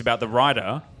interesting things about the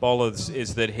writer Bolles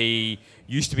is that he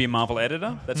used to be a Marvel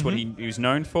editor. That's what he was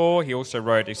known for. He also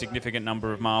wrote a significant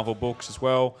number of Marvel books as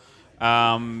well.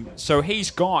 So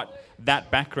he's got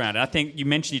that background. And I think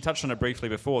you touched on it briefly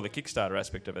before, the Kickstarter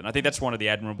aspect of it. And I think that's one of the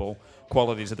admirable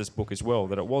qualities of this book as well,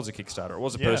 that it was a Kickstarter. It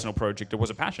was a personal project. It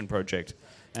was a passion project.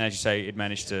 And as you say, it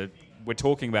managed to... We're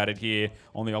talking about it here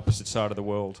on the opposite side of the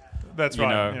world. That's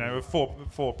right. We're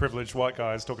four privileged white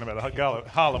guys talking about the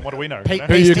Harlem. What do we know? Who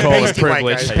you call as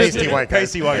privileged? Pasty white guys.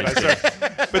 Pasty white guys. Sorry.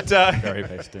 But Very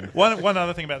pasty. One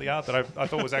other thing about the art that I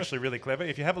thought was actually really clever,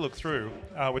 if you have a look through,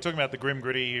 we're talking about the grim,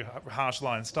 gritty, harsh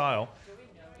line style.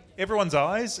 Everyone's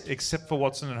eyes, except for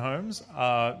Watson and Holmes,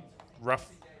 are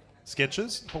rough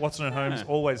sketches. But Watson and Holmes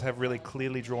always have really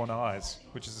clearly drawn eyes,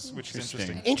 which is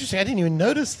interesting. Interesting. I didn't even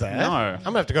notice that. No. I'm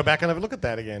going to have to go back and have a look at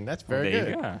that again. That's very There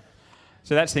good. you go.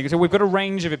 So that's the thing. So we've got a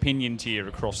range of opinions here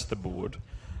across the board.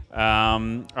 I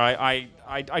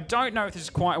don't know if this is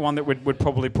quite one that would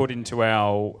probably put into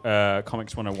our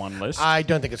Comics 101 list. I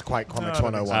don't think it's quite Comics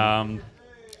 101.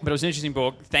 But it was an interesting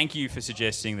book. Thank you for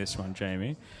suggesting this one,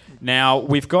 Jamie. Now,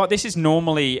 we've got... This is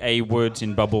normally a Words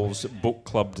in Bubbles book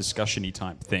club discussion-y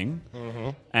type thing. Mm-hmm.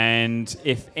 And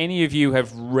if any of you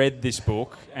have read this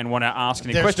book and want to ask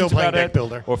any questions about it,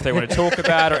 or if they want to talk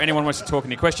about it, or anyone wants to talk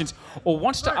any questions, or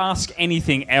wants to ask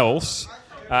anything else,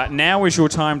 now is your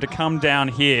time to come down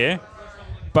here.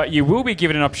 But you will be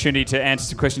given an opportunity to answer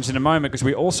some questions in a moment, because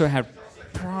we also have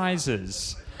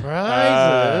prizes.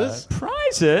 Prizes.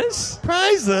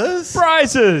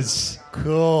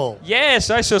 Cool. Yes,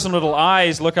 I saw some little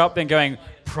eyes look up then going,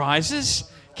 prizes?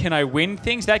 Can I win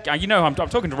things? That I'm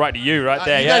talking right to you right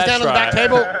there. You guys down on the back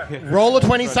table, roll a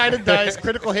 20-sided dice,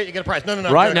 critical hit, you get a prize.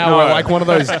 No. Right now, we're like one of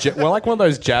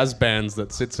those jazz bands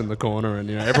that sits in the corner,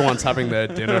 and everyone's having their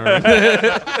dinner.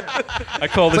 I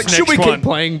call this next should we one. keep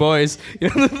playing, boys?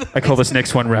 I call this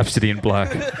next one Rhapsody in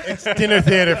Black. It's dinner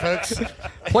theater, folks.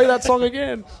 Play that song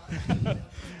again.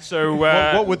 So,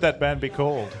 what would that band be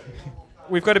called?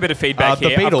 We've got a bit of feedback the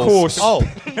here. Beatles. Of course. Oh,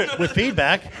 with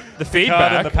feedback. The Card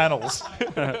feedback. in the panels.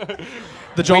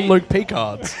 The John Luke P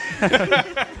cards.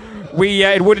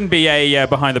 It wouldn't be a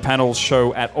behind the panels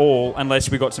show at all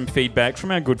unless we got some feedback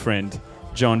from our good friend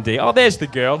John D. Oh, there's the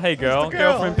girl. Hey, girl.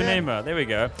 Girl from Panema. There we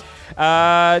go.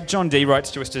 John D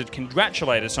writes to us to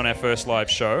congratulate us on our first live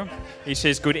show. He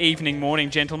says, "Good evening, morning,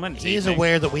 gentlemen." He is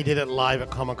aware that we did it live at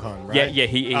Comic-Con, right? Yeah,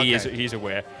 he is. He's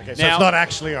aware. Okay, so it's not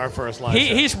actually our first live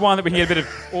show. Here's one that we can get a bit of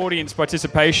audience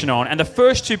participation on, and the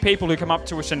first two people who come up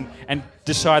to us and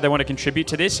decide they want to contribute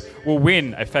to this will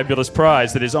win a fabulous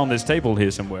prize that is on this table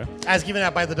here somewhere. As given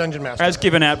out by the Dungeon Master. As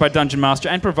given out by Dungeon Master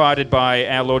and provided by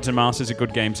our Lords and Masters at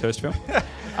Good Games Hurstville.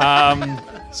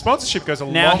 Sponsorship goes a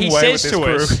Now, long he way says with this to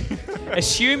crew. us,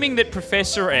 assuming that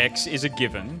Professor X is a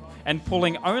given and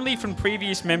pulling only from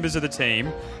previous members of the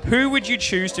team, who would you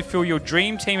choose to fill your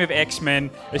dream team of X-Men,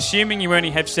 assuming you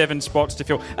only have 7 spots to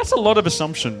fill? That's a lot of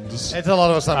assumptions. It's a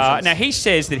lot of assumptions. Now, he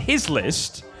says that his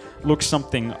list looks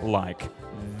something like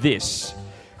this.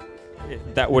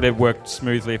 That would have worked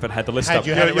smoothly if it had the list up.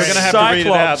 You're going to have to read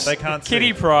it out. They can't see.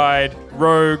 Kitty Pryde,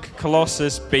 Rogue,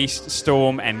 Colossus, Beast,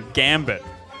 Storm, and Gambit.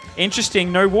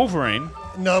 Interesting, no Wolverine.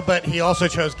 No, but he also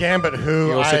chose Gambit, who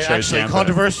He also I chose actually Gambit.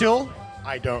 controversial.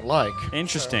 I don't like.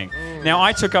 Interesting. Now,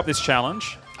 I took up this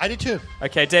challenge. I did too.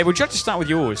 Okay, Dave, would you like to start with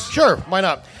yours? Sure, why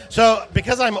not? So,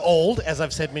 because I'm old, as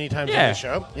I've said many times Yeah. on the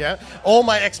show, all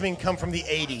my X-Men come from the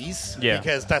 80s, Yeah.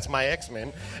 because that's my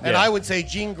X-Men. And Yeah. I would say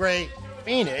Jean Grey,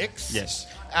 Phoenix, Yes.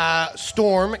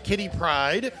 Storm, Kitty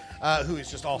Pryde, who is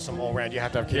just awesome all around. You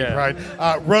have to have Kitty Yeah. Pryde.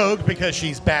 Rogue, because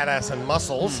she's badass and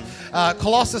muscles.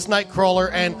 Colossus, Nightcrawler,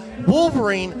 and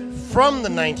Wolverine from the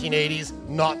 1980s,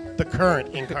 not the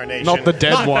current incarnation. Not the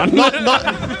dead one. Not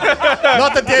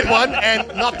the dead one,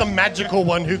 and not the magical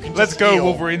one who can Let's just go, heal.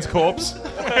 Wolverine's corpse.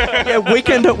 Yeah,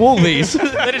 Weekend at Wolvies.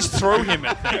 Let us throw him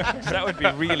at things. That would be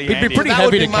really He'd handy. be pretty That heavy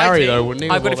would to be my carry, team. though, wouldn't he?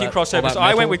 I've with got a few all that crossovers. I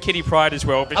metal? went with Kitty Pryde as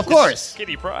well. Of course.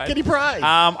 Kitty Pryde. Kitty Pryde.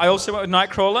 I also went with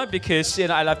Nightcrawler because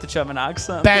I love the German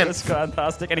accent. Bamf. That's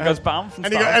fantastic. And he goes Bamf and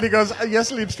and, stuff. he goes,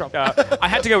 yes, Liebstrom. I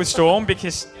had to go with Storm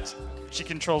because she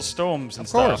controls storms and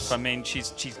Of course. stuff. I mean,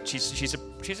 she's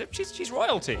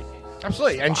royalty.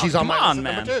 Absolutely, and she's on Come my on, list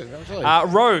at man. number 2.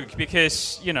 Absolutely. Rogue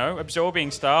because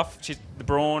absorbing stuff. She's the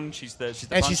brawn. She's the and she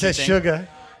punchy says thing. sugar.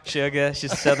 Sugar.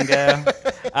 She's a southern girl.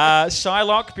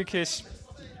 Psylocke because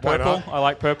Why purple. not? I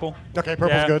like purple. Okay,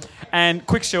 purple's good. And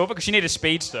Quicksilver because she needed a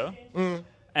speedster.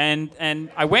 And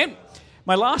I went.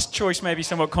 My last choice may be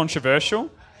somewhat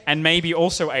controversial and maybe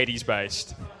also 80s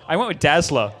based. I went with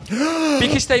Dazzler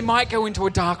because they might go into a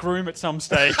dark room at some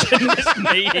stage and just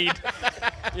need,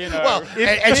 Well,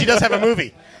 and she does have a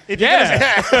movie. If you're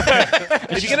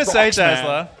going to say Box Man.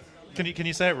 Dazzler, can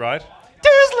you say it right?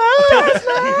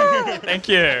 Dazzler! Thank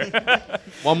you.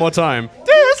 One more time.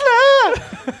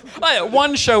 Like,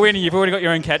 one show in and you've already got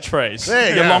your own catchphrase. There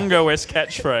you Your go. Longo West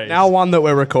catchphrase. Now one that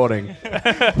we're recording.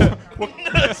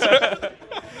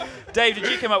 Dave,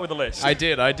 did you come up with a list? I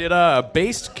did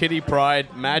Beast, Kitty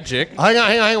Pryde, Magic. Hang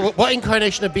on. What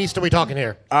incarnation of Beast are we talking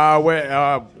here?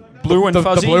 Blue and the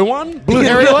fuzzy? blue one? Blue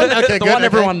hairy one? Okay, the good, one okay.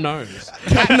 everyone knows.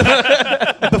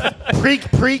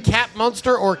 Pre-Cat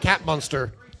Monster or Cat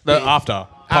Monster? After.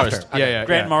 Post. Okay. Yeah.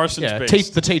 Grant Morrison's yeah.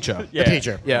 Beast. The teacher. Yeah. The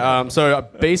teacher. Yeah, so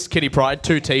Beast, Kitty Pryde,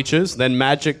 2 teachers, then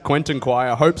Magic, Quentin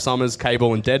Quire, Hope Summers,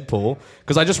 Cable, and Deadpool.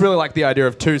 Because I just really like the idea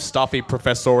of 2 stuffy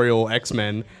professorial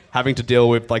X-Men having to deal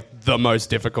with, like, the most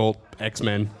difficult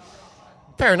X-Men.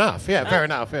 Fair enough. Yeah, fair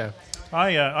enough. Yeah.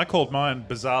 I called mine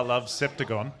Bizarre Love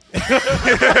Septagon.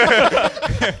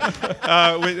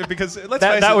 Because let's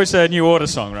face That it, was a New Order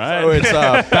song, right? So it's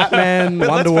Batman,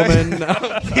 Wonder Woman.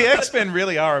 the X-Men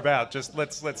really are about just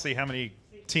let's see how many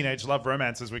teenage love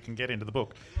romances we can get into the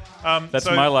book. That's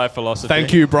my life philosophy.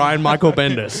 Thank you, Brian Michael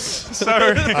Bendis. So, All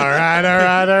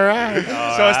right.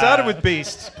 so I started with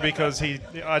Beast because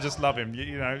I just love him,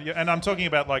 and I'm talking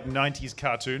about like 90s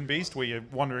cartoon Beast where you're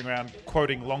wandering around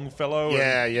quoting Longfellow.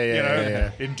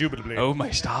 Yeah. Indubitably. Oh,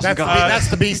 my stars That's, and that's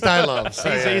the Beast I love. So,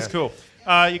 He's cool.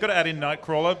 You got to add in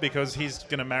Nightcrawler because he's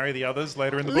going to marry the others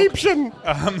later in the book. Liebchen.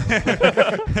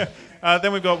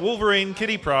 Then we've got Wolverine,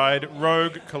 Kitty Pryde,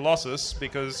 Rogue, Colossus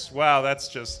because wow, that's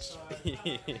just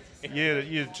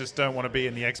you just don't want to be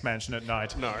in the X-Mansion at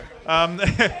night. No.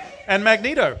 And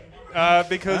Magneto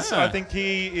because I think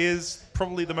he is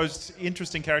probably the most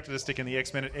interesting character to stick in the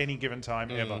X-Men at any given time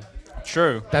ever.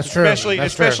 True. That's true.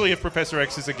 Especially if Professor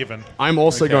X is a given. I'm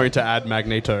also going to add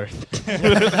Magneto.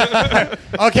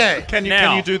 Okay. Can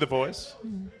you do the voice?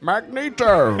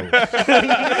 Magneto!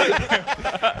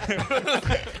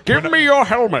 Give me your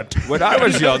helmet. When I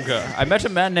was younger, I met a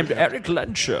man named Eric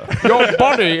Lencher. Your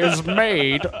body is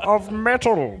made of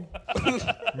metal.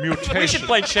 We should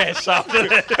play chess after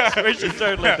this. We should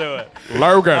totally do it.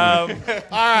 Logan. All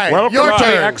right. Welcome your to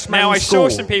turn. X-Men Now, I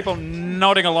School. saw some people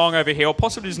nodding along over here, or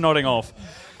possibly just nodding off.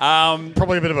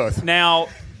 Probably a bit of both. Now,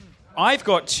 I've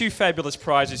got 2 fabulous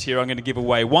prizes here I'm going to give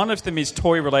away. One of them is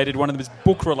toy-related, one of them is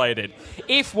book-related.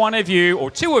 If one of you,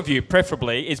 or 2 of you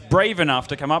preferably, is brave enough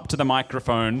to come up to the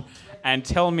microphone and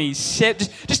tell me,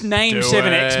 just name Do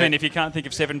 7 it. X-Men if you can't think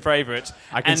of 7 favourites.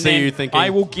 I can and see then you thinking. I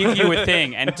will give you a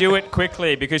thing, and do it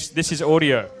quickly because this is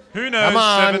audio. Who knows? Come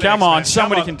on. 7 Come on, X-Men?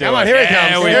 somebody can do Come it. on, here he comes.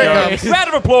 There we Here he go. comes. Round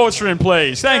of applause for him,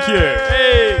 please. Thank you.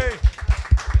 Hey.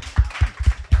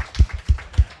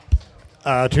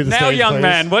 To the Now, stage, young please.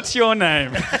 man, what's your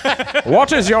name?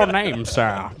 What is your name,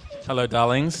 sir? Hello,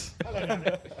 darlings.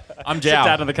 I'm Sit Jao.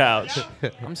 down on the couch.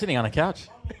 I'm sitting on a couch.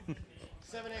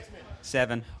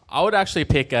 7. I would actually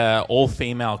pick an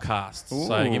all-female cast. So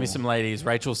Ooh. give me some ladies.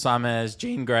 Rachel Summers,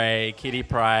 Jean Grey, Kitty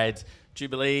Pryde,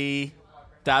 Jubilee,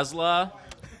 Dazzler.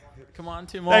 Come on,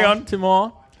 2 more. Hang on. 2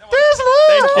 more.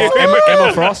 Thank you.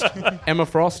 Emma Frost. Emma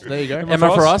Frost. There you go.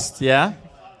 Emma Frost, yeah.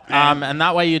 And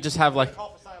that way you just have like...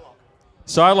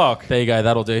 Psylocke. There you go.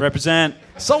 That'll do. Represent.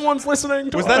 Someone's listening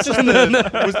to Was us. that just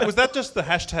the was that just the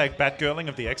hashtag Batgirling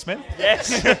of the X-Men?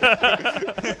 Yes.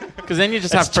 Because then you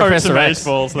just have That's totes Professor X.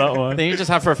 Balls, that one. Then you just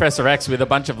have Professor X with a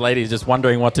bunch of ladies just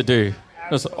wondering what to do.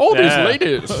 Just, all these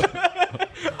ladies.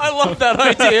 I love that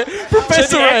idea.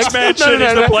 Professor the X. X-Mansion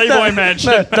is the Playboy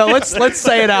Mansion. No, let's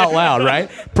say it out loud, right?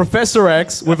 Professor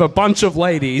X with a bunch of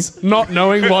ladies not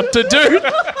knowing what to do.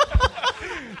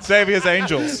 Xavier's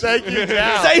Angels. Thank you,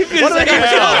 Cal. Xavier's What are they gonna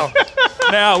Angels.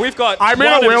 do? Now, we've got I'm in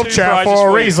one a of two wheelchair prizes for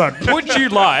a you. reason. Would you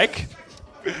like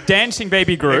Dancing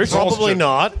Baby Groot? Probably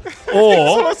not.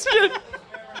 Or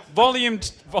Volume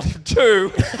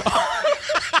 2.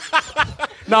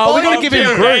 No, we're going to give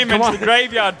him Groot. Game Come into on. the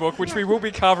Graveyard Book, which we will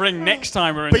be covering next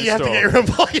time we're in But the you have store. to get your own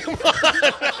volume on.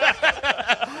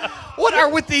 What are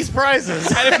with these prizes?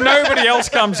 And if nobody else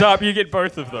comes up, you get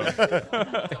both of them.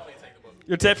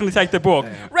 You'll definitely take the book.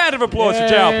 Round of applause for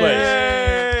Jow, please.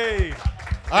 Hey.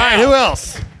 All right, who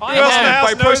else? I Who else in the have, house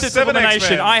by knows process of 7 elimination,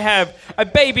 X-Men? I have a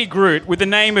Baby Groot with the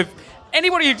name of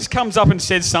anybody who just comes up and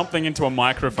says something into a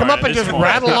microphone. Come up at and this just point.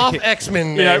 rattle off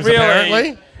X-Men You know, names, really,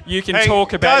 apparently. you can Hey,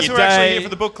 talk about guys your who are actually day. here for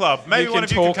the book club. Maybe You one can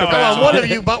of you can talk come about- Come out. on, one of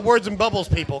you Words and Bubbles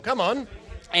people. Come on.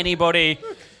 Anybody.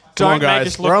 Come Don't on, guys. make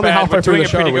us look We're only bad. halfway We're through doing the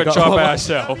a pretty show. We've good got- job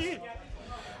ourselves.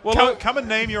 Well, Come and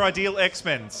name your ideal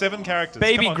X-Men. 7 characters.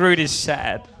 Baby Come on. Groot is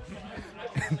sad.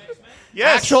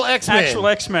 Yes. Actual X-Men. Actual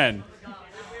X-Men.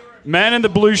 Man in the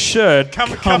blue shirt.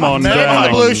 Come on, Man in down. the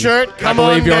blue shirt. Come I on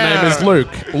believe your down. name is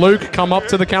Luke. Luke, come up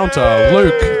to the counter.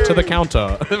 Luke, to the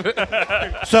counter.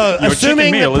 So, Your assuming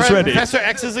chicken meal that is ready. Professor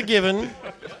X is a given,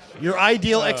 your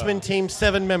ideal X-Men team,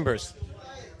 7 members.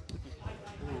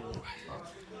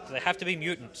 They have to be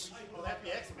mutants.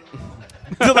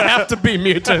 Do they have to be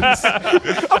mutants?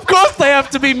 Of course they have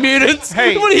to be mutants.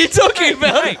 Hey. What are you talking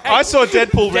about? I saw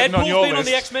Deadpool written on Deadpool's your been on list.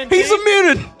 the X-Men He's a team.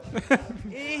 mutant.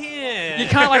 Yeah. You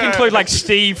can't include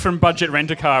Steve from Budget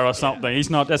Rent-A-Car or something. He's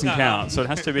not doesn't count, so it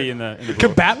has to be in the book.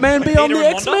 Can Batman be on Peter the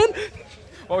and X-Men? Wanda?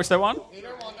 What was that one?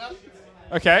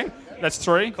 Okay, that's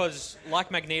 3. Because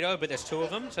like Magneto, but there's 2 of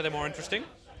them, so they're more interesting.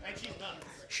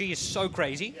 She is so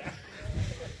crazy.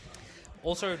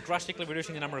 Also drastically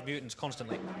reducing the number of mutants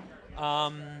constantly.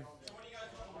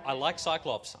 I like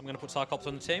Cyclops. I'm going to put Cyclops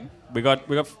on the team. We got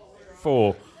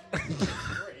 4.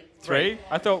 3?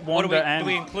 I thought What Wanda and.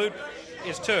 do we include?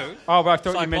 Is 2. Oh, but I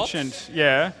thought you Cyclops, mentioned.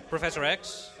 Yeah. Professor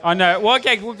X. I know. Well,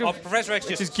 okay. Professor X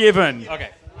This just is given. Okay.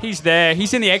 He's there.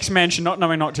 He's in the X-Mansion, not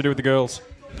knowing what to do with the girls.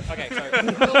 Okay.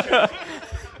 So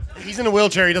He's in a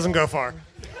wheelchair. He doesn't go far.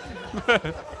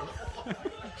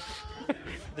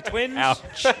 the twins. Ouch.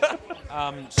 Too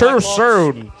Cyclops,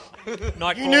 soon.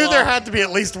 Nightcrawler. You knew there had to be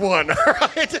at least one, all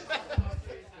right?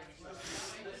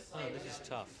 Oh, this is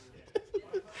tough.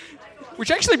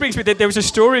 Which actually brings me that there was a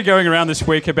story going around this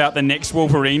week about the next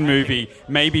Wolverine movie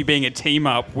maybe being a team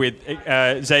up with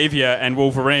Xavier and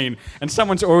Wolverine, and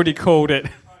someone's already called it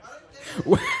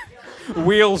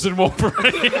Wheels and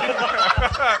Wolverine.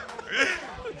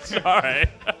 Sorry.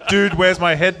 Dude, where's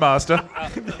my headmaster?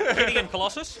 Kitty and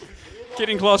Colossus.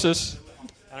 Kidding, Colossus.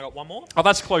 And I got one more. Oh,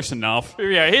 that's close enough. Here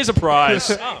we go. Here's a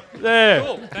prize. Oh, There.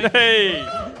 cool. Thank Hey.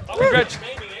 Congrats.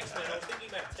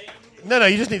 No,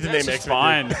 you just need to name It's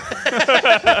X-Men.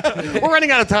 fine. We're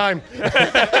running out of time.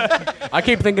 I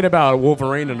keep thinking about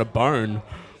Wolverine and a bone.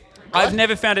 I've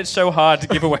never found it so hard to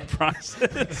give away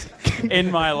prizes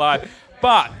in my life.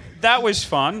 But that was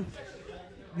fun.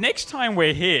 Next time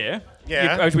we're here,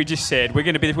 Yeah. as we just said,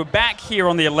 we're back here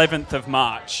on the 11th of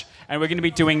March, and we're going to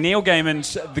be doing Neil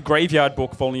Gaiman's The Graveyard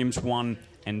Book, volumes 1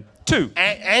 and 2.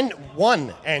 And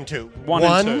 1 and 2. 1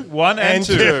 and 2. 1 and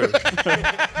 2.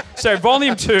 So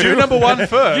volume 2. Do number 1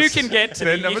 first. You can get to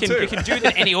then you number can 2. you can do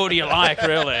that in any order you like.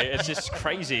 Really, it's just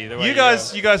crazy the way You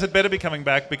guys had better be coming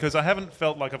back because I haven't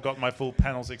felt like I've got my full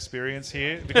panels experience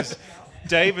here because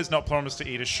Dave has not promised to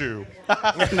eat a shoe.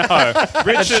 No,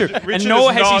 Richard and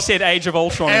nor is has he not- said Age of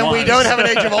Ultron. And we once. don't have an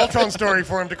Age of Ultron story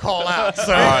for him to call out.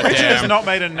 So Richard has not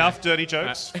made enough dirty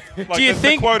jokes. Like Do you the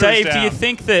think, quota is Dave? Do you down.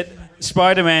 think that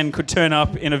Spider-Man could turn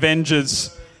up in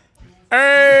Avengers?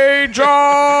 Age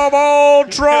of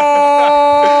Ultron!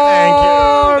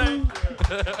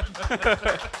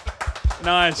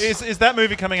 Nice. Is that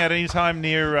movie coming out any time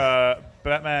near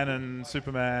Batman and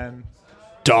Superman?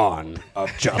 Dawn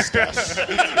of Justice.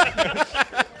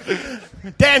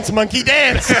 dance, monkey,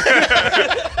 dance. Just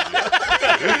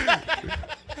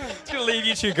gonna leave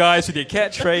you two guys with your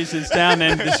catchphrases down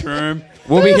in this room.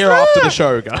 We'll be here after the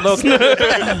show, guys.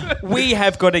 Look, we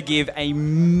have got to give a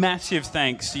massive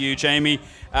thanks to you, Jamie,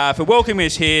 for welcoming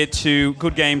us here to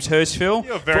Good Games Hurstville.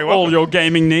 You're very for all welcome. your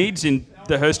gaming needs in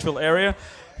the Hurstville area.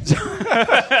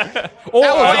 Or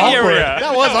That was any awkward. area.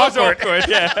 That was awkward.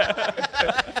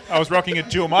 Yeah. I was rocking a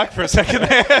dual mic for a second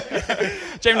there.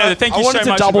 Jamie, no, thank you I wanted so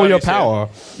much. to double for your joining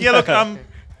us here. power. Yeah, look,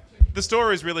 the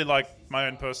store is really like my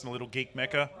own personal little geek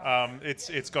mecca.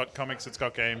 It's got comics, it's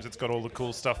got games, it's got all the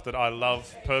cool stuff that I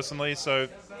love personally. So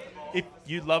if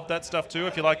you love that stuff too,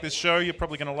 if you like this show, you're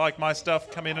probably going to like my stuff.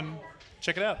 Come in and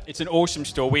check it out. It's an awesome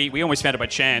store. We almost found it by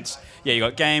chance. Yeah, you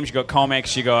got games, you got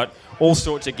comics, you got all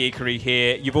sorts of geekery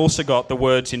here. You've also got the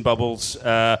Words in Bubbles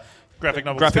graphic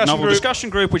novel discussion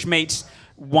group, which meets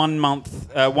one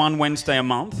Wednesday a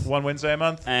month. One Wednesday a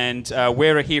month. And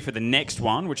we're here for the next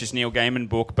one, which is Neil Gaiman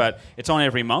book, but it's on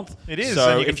every month. It is,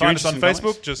 so and you can if you're find us on interested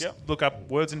in Facebook. comics, Just yep. look up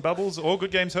Words in Bubbles or Good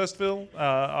Games Hurstville.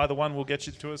 Either one will get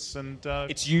you to us. And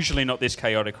it's usually not this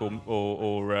chaotic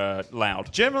or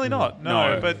loud. Generally not,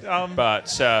 no. But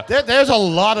There's a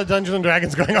lot of Dungeons and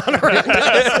Dragons going on around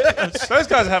us. those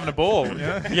guys are having a ball.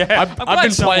 Yeah, I've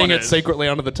been playing it secretly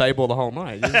under the table the whole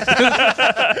night.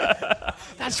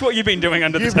 That's what you've been doing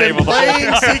under You've the table. been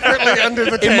playing secretly under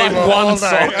the In my table one all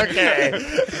sock. night. Okay.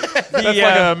 That's like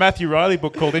a Matthew Riley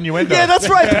book called Innuendo. Yeah, that's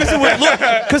right. Because it would look,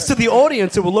 because to the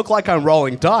audience, it would look like I'm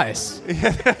rolling dice.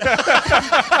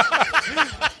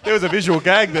 There was a visual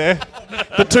gag there.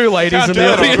 The two ladies in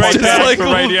the audience Great just gag like, for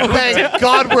radio. Thank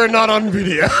God we're not on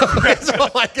video. That's all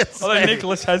I can say. Although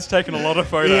Nicholas has taken a lot of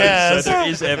photos, Yes. so there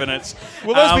is evidence.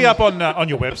 Will those be up on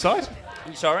your website?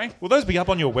 Sorry? Will those be up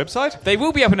on your website? They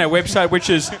will be up on our website, which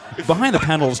is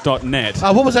behindthepanels.net.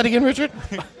 What was that again, Richard?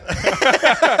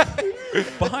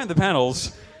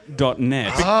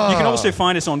 Behindthepanels.net. You can also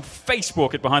find us on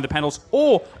Facebook at Behind the Panels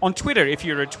or on Twitter if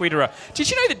you're a Twitterer. Did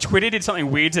you know that Twitter did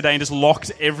something weird today and just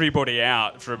locked everybody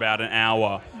out for about an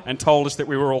hour and told us that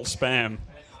we were all spam?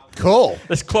 Cool.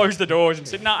 Just closed the doors and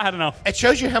said, "No, I had enough." It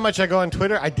shows you how much I go on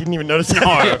Twitter. I didn't even notice that.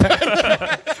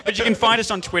 No. But you can find us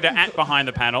on Twitter at Behind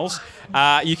the Panels.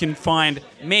 You can find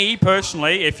me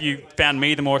personally, if you found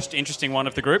me the most interesting one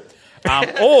of the group,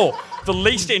 or the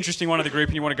least interesting one of the group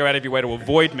and you want to go out of your way to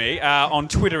avoid me, on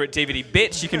Twitter at DVD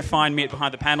Bits. You can find me at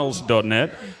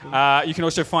behindthepanels.net. You can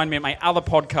also find me at my other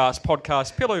podcast,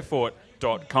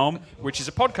 Pillowfort.com, which is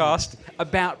a podcast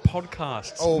about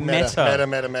podcasts. Oh, meta.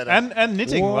 And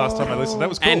knitting last time I listened. That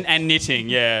was cool. And knitting,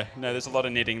 yeah. No, there's a lot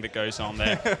of knitting that goes on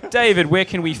there. David, where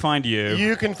can we find you?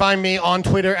 You can find me on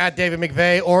Twitter at David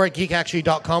McVeigh or at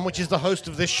geekactually.com, which is the host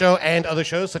of this show and other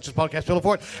shows such as Podcast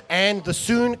Pillowfort and the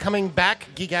soon coming back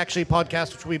Geek Actually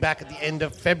podcast, which will be back at the end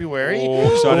of February.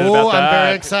 Oh, excited about that. I'm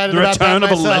very excited The about that return of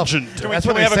a myself. legend. Can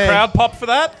we have a crowd pop for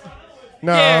that?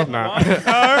 No. Yeah. No.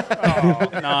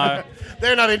 No.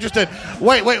 They're not interested.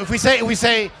 Wait. If we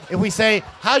say,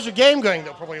 how's your game going?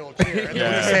 They'll probably all cheer. And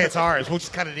then when we say it's ours, we'll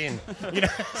just cut it in. You know?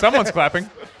 Someone's clapping.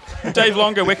 Dave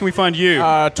Longo, where can we find you?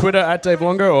 Twitter at Dave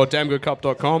Longo or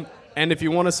damngoodcup.com. And if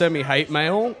you want to send me hate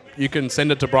mail, you can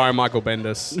send it to Brian Michael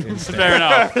Bendis instead. Fair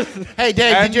enough. Hey,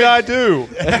 Dave, And I do.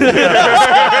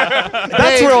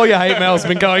 That's where all your hate mail's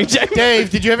been going, Jack. Dave,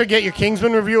 did you ever get your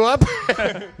Kingsman review up?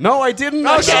 No, I didn't.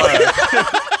 Okay.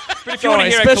 But if you want to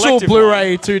hear a special collective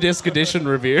Blu-ray 2-disc edition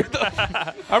review.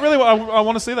 I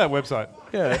want to see that website.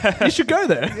 Yeah, you should go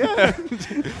there. Yeah.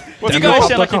 You guys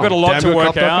sound like you've got a lot to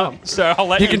work out, so I'll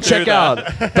let you can do check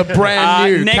that. out the brand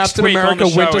new next Captain week America on the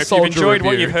show, Winter if Soldier you've enjoyed review.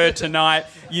 what you've heard tonight,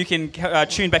 you can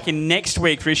tune back in next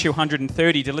week for issue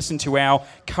 130 to listen to our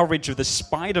coverage of the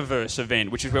Spider-Verse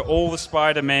event, which is where all the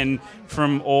Spider-Men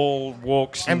from all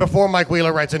walks... And before Mike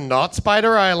Wheeler writes in, not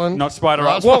Spider Island. Not Spider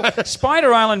Island. Well,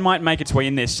 Spider Island might make its way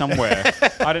in there somewhere.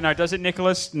 I don't know. Does it,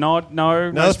 Nicholas? No,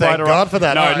 thank Spider God for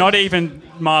that. No, All right. not even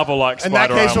Marvel like In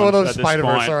Spider that case, Island. one of those at this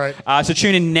Spider-Verse, point. all right. So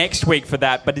tune in next week for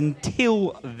that. But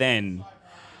until then,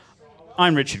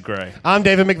 I'm Richard Gray. I'm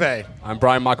David McVeigh. I'm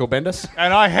Brian Michael Bendis.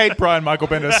 And I hate Brian Michael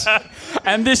Bendis.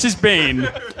 And this has been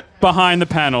Behind the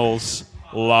Panels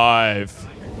Live.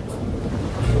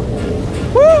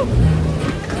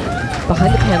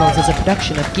 Behind the Panels is a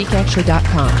production of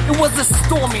GeekActually.com. It was a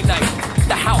stormy night.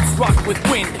 The house rocked with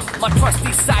wind. My trusty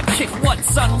sidekick, what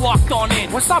son, walked on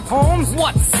in. What's up, Holmes?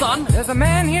 What, son? There's a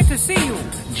man here to see you.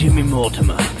 Jimmy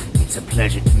Mortimer. It's a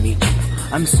pleasure to meet you.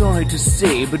 I'm sorry to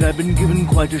say, but I've been given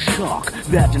quite a shock.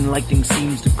 That and lightning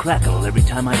seems to crackle every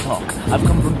time I talk. I've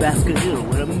come from Basker Hill,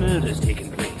 where a murder's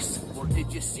taken place. Or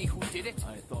did you see who...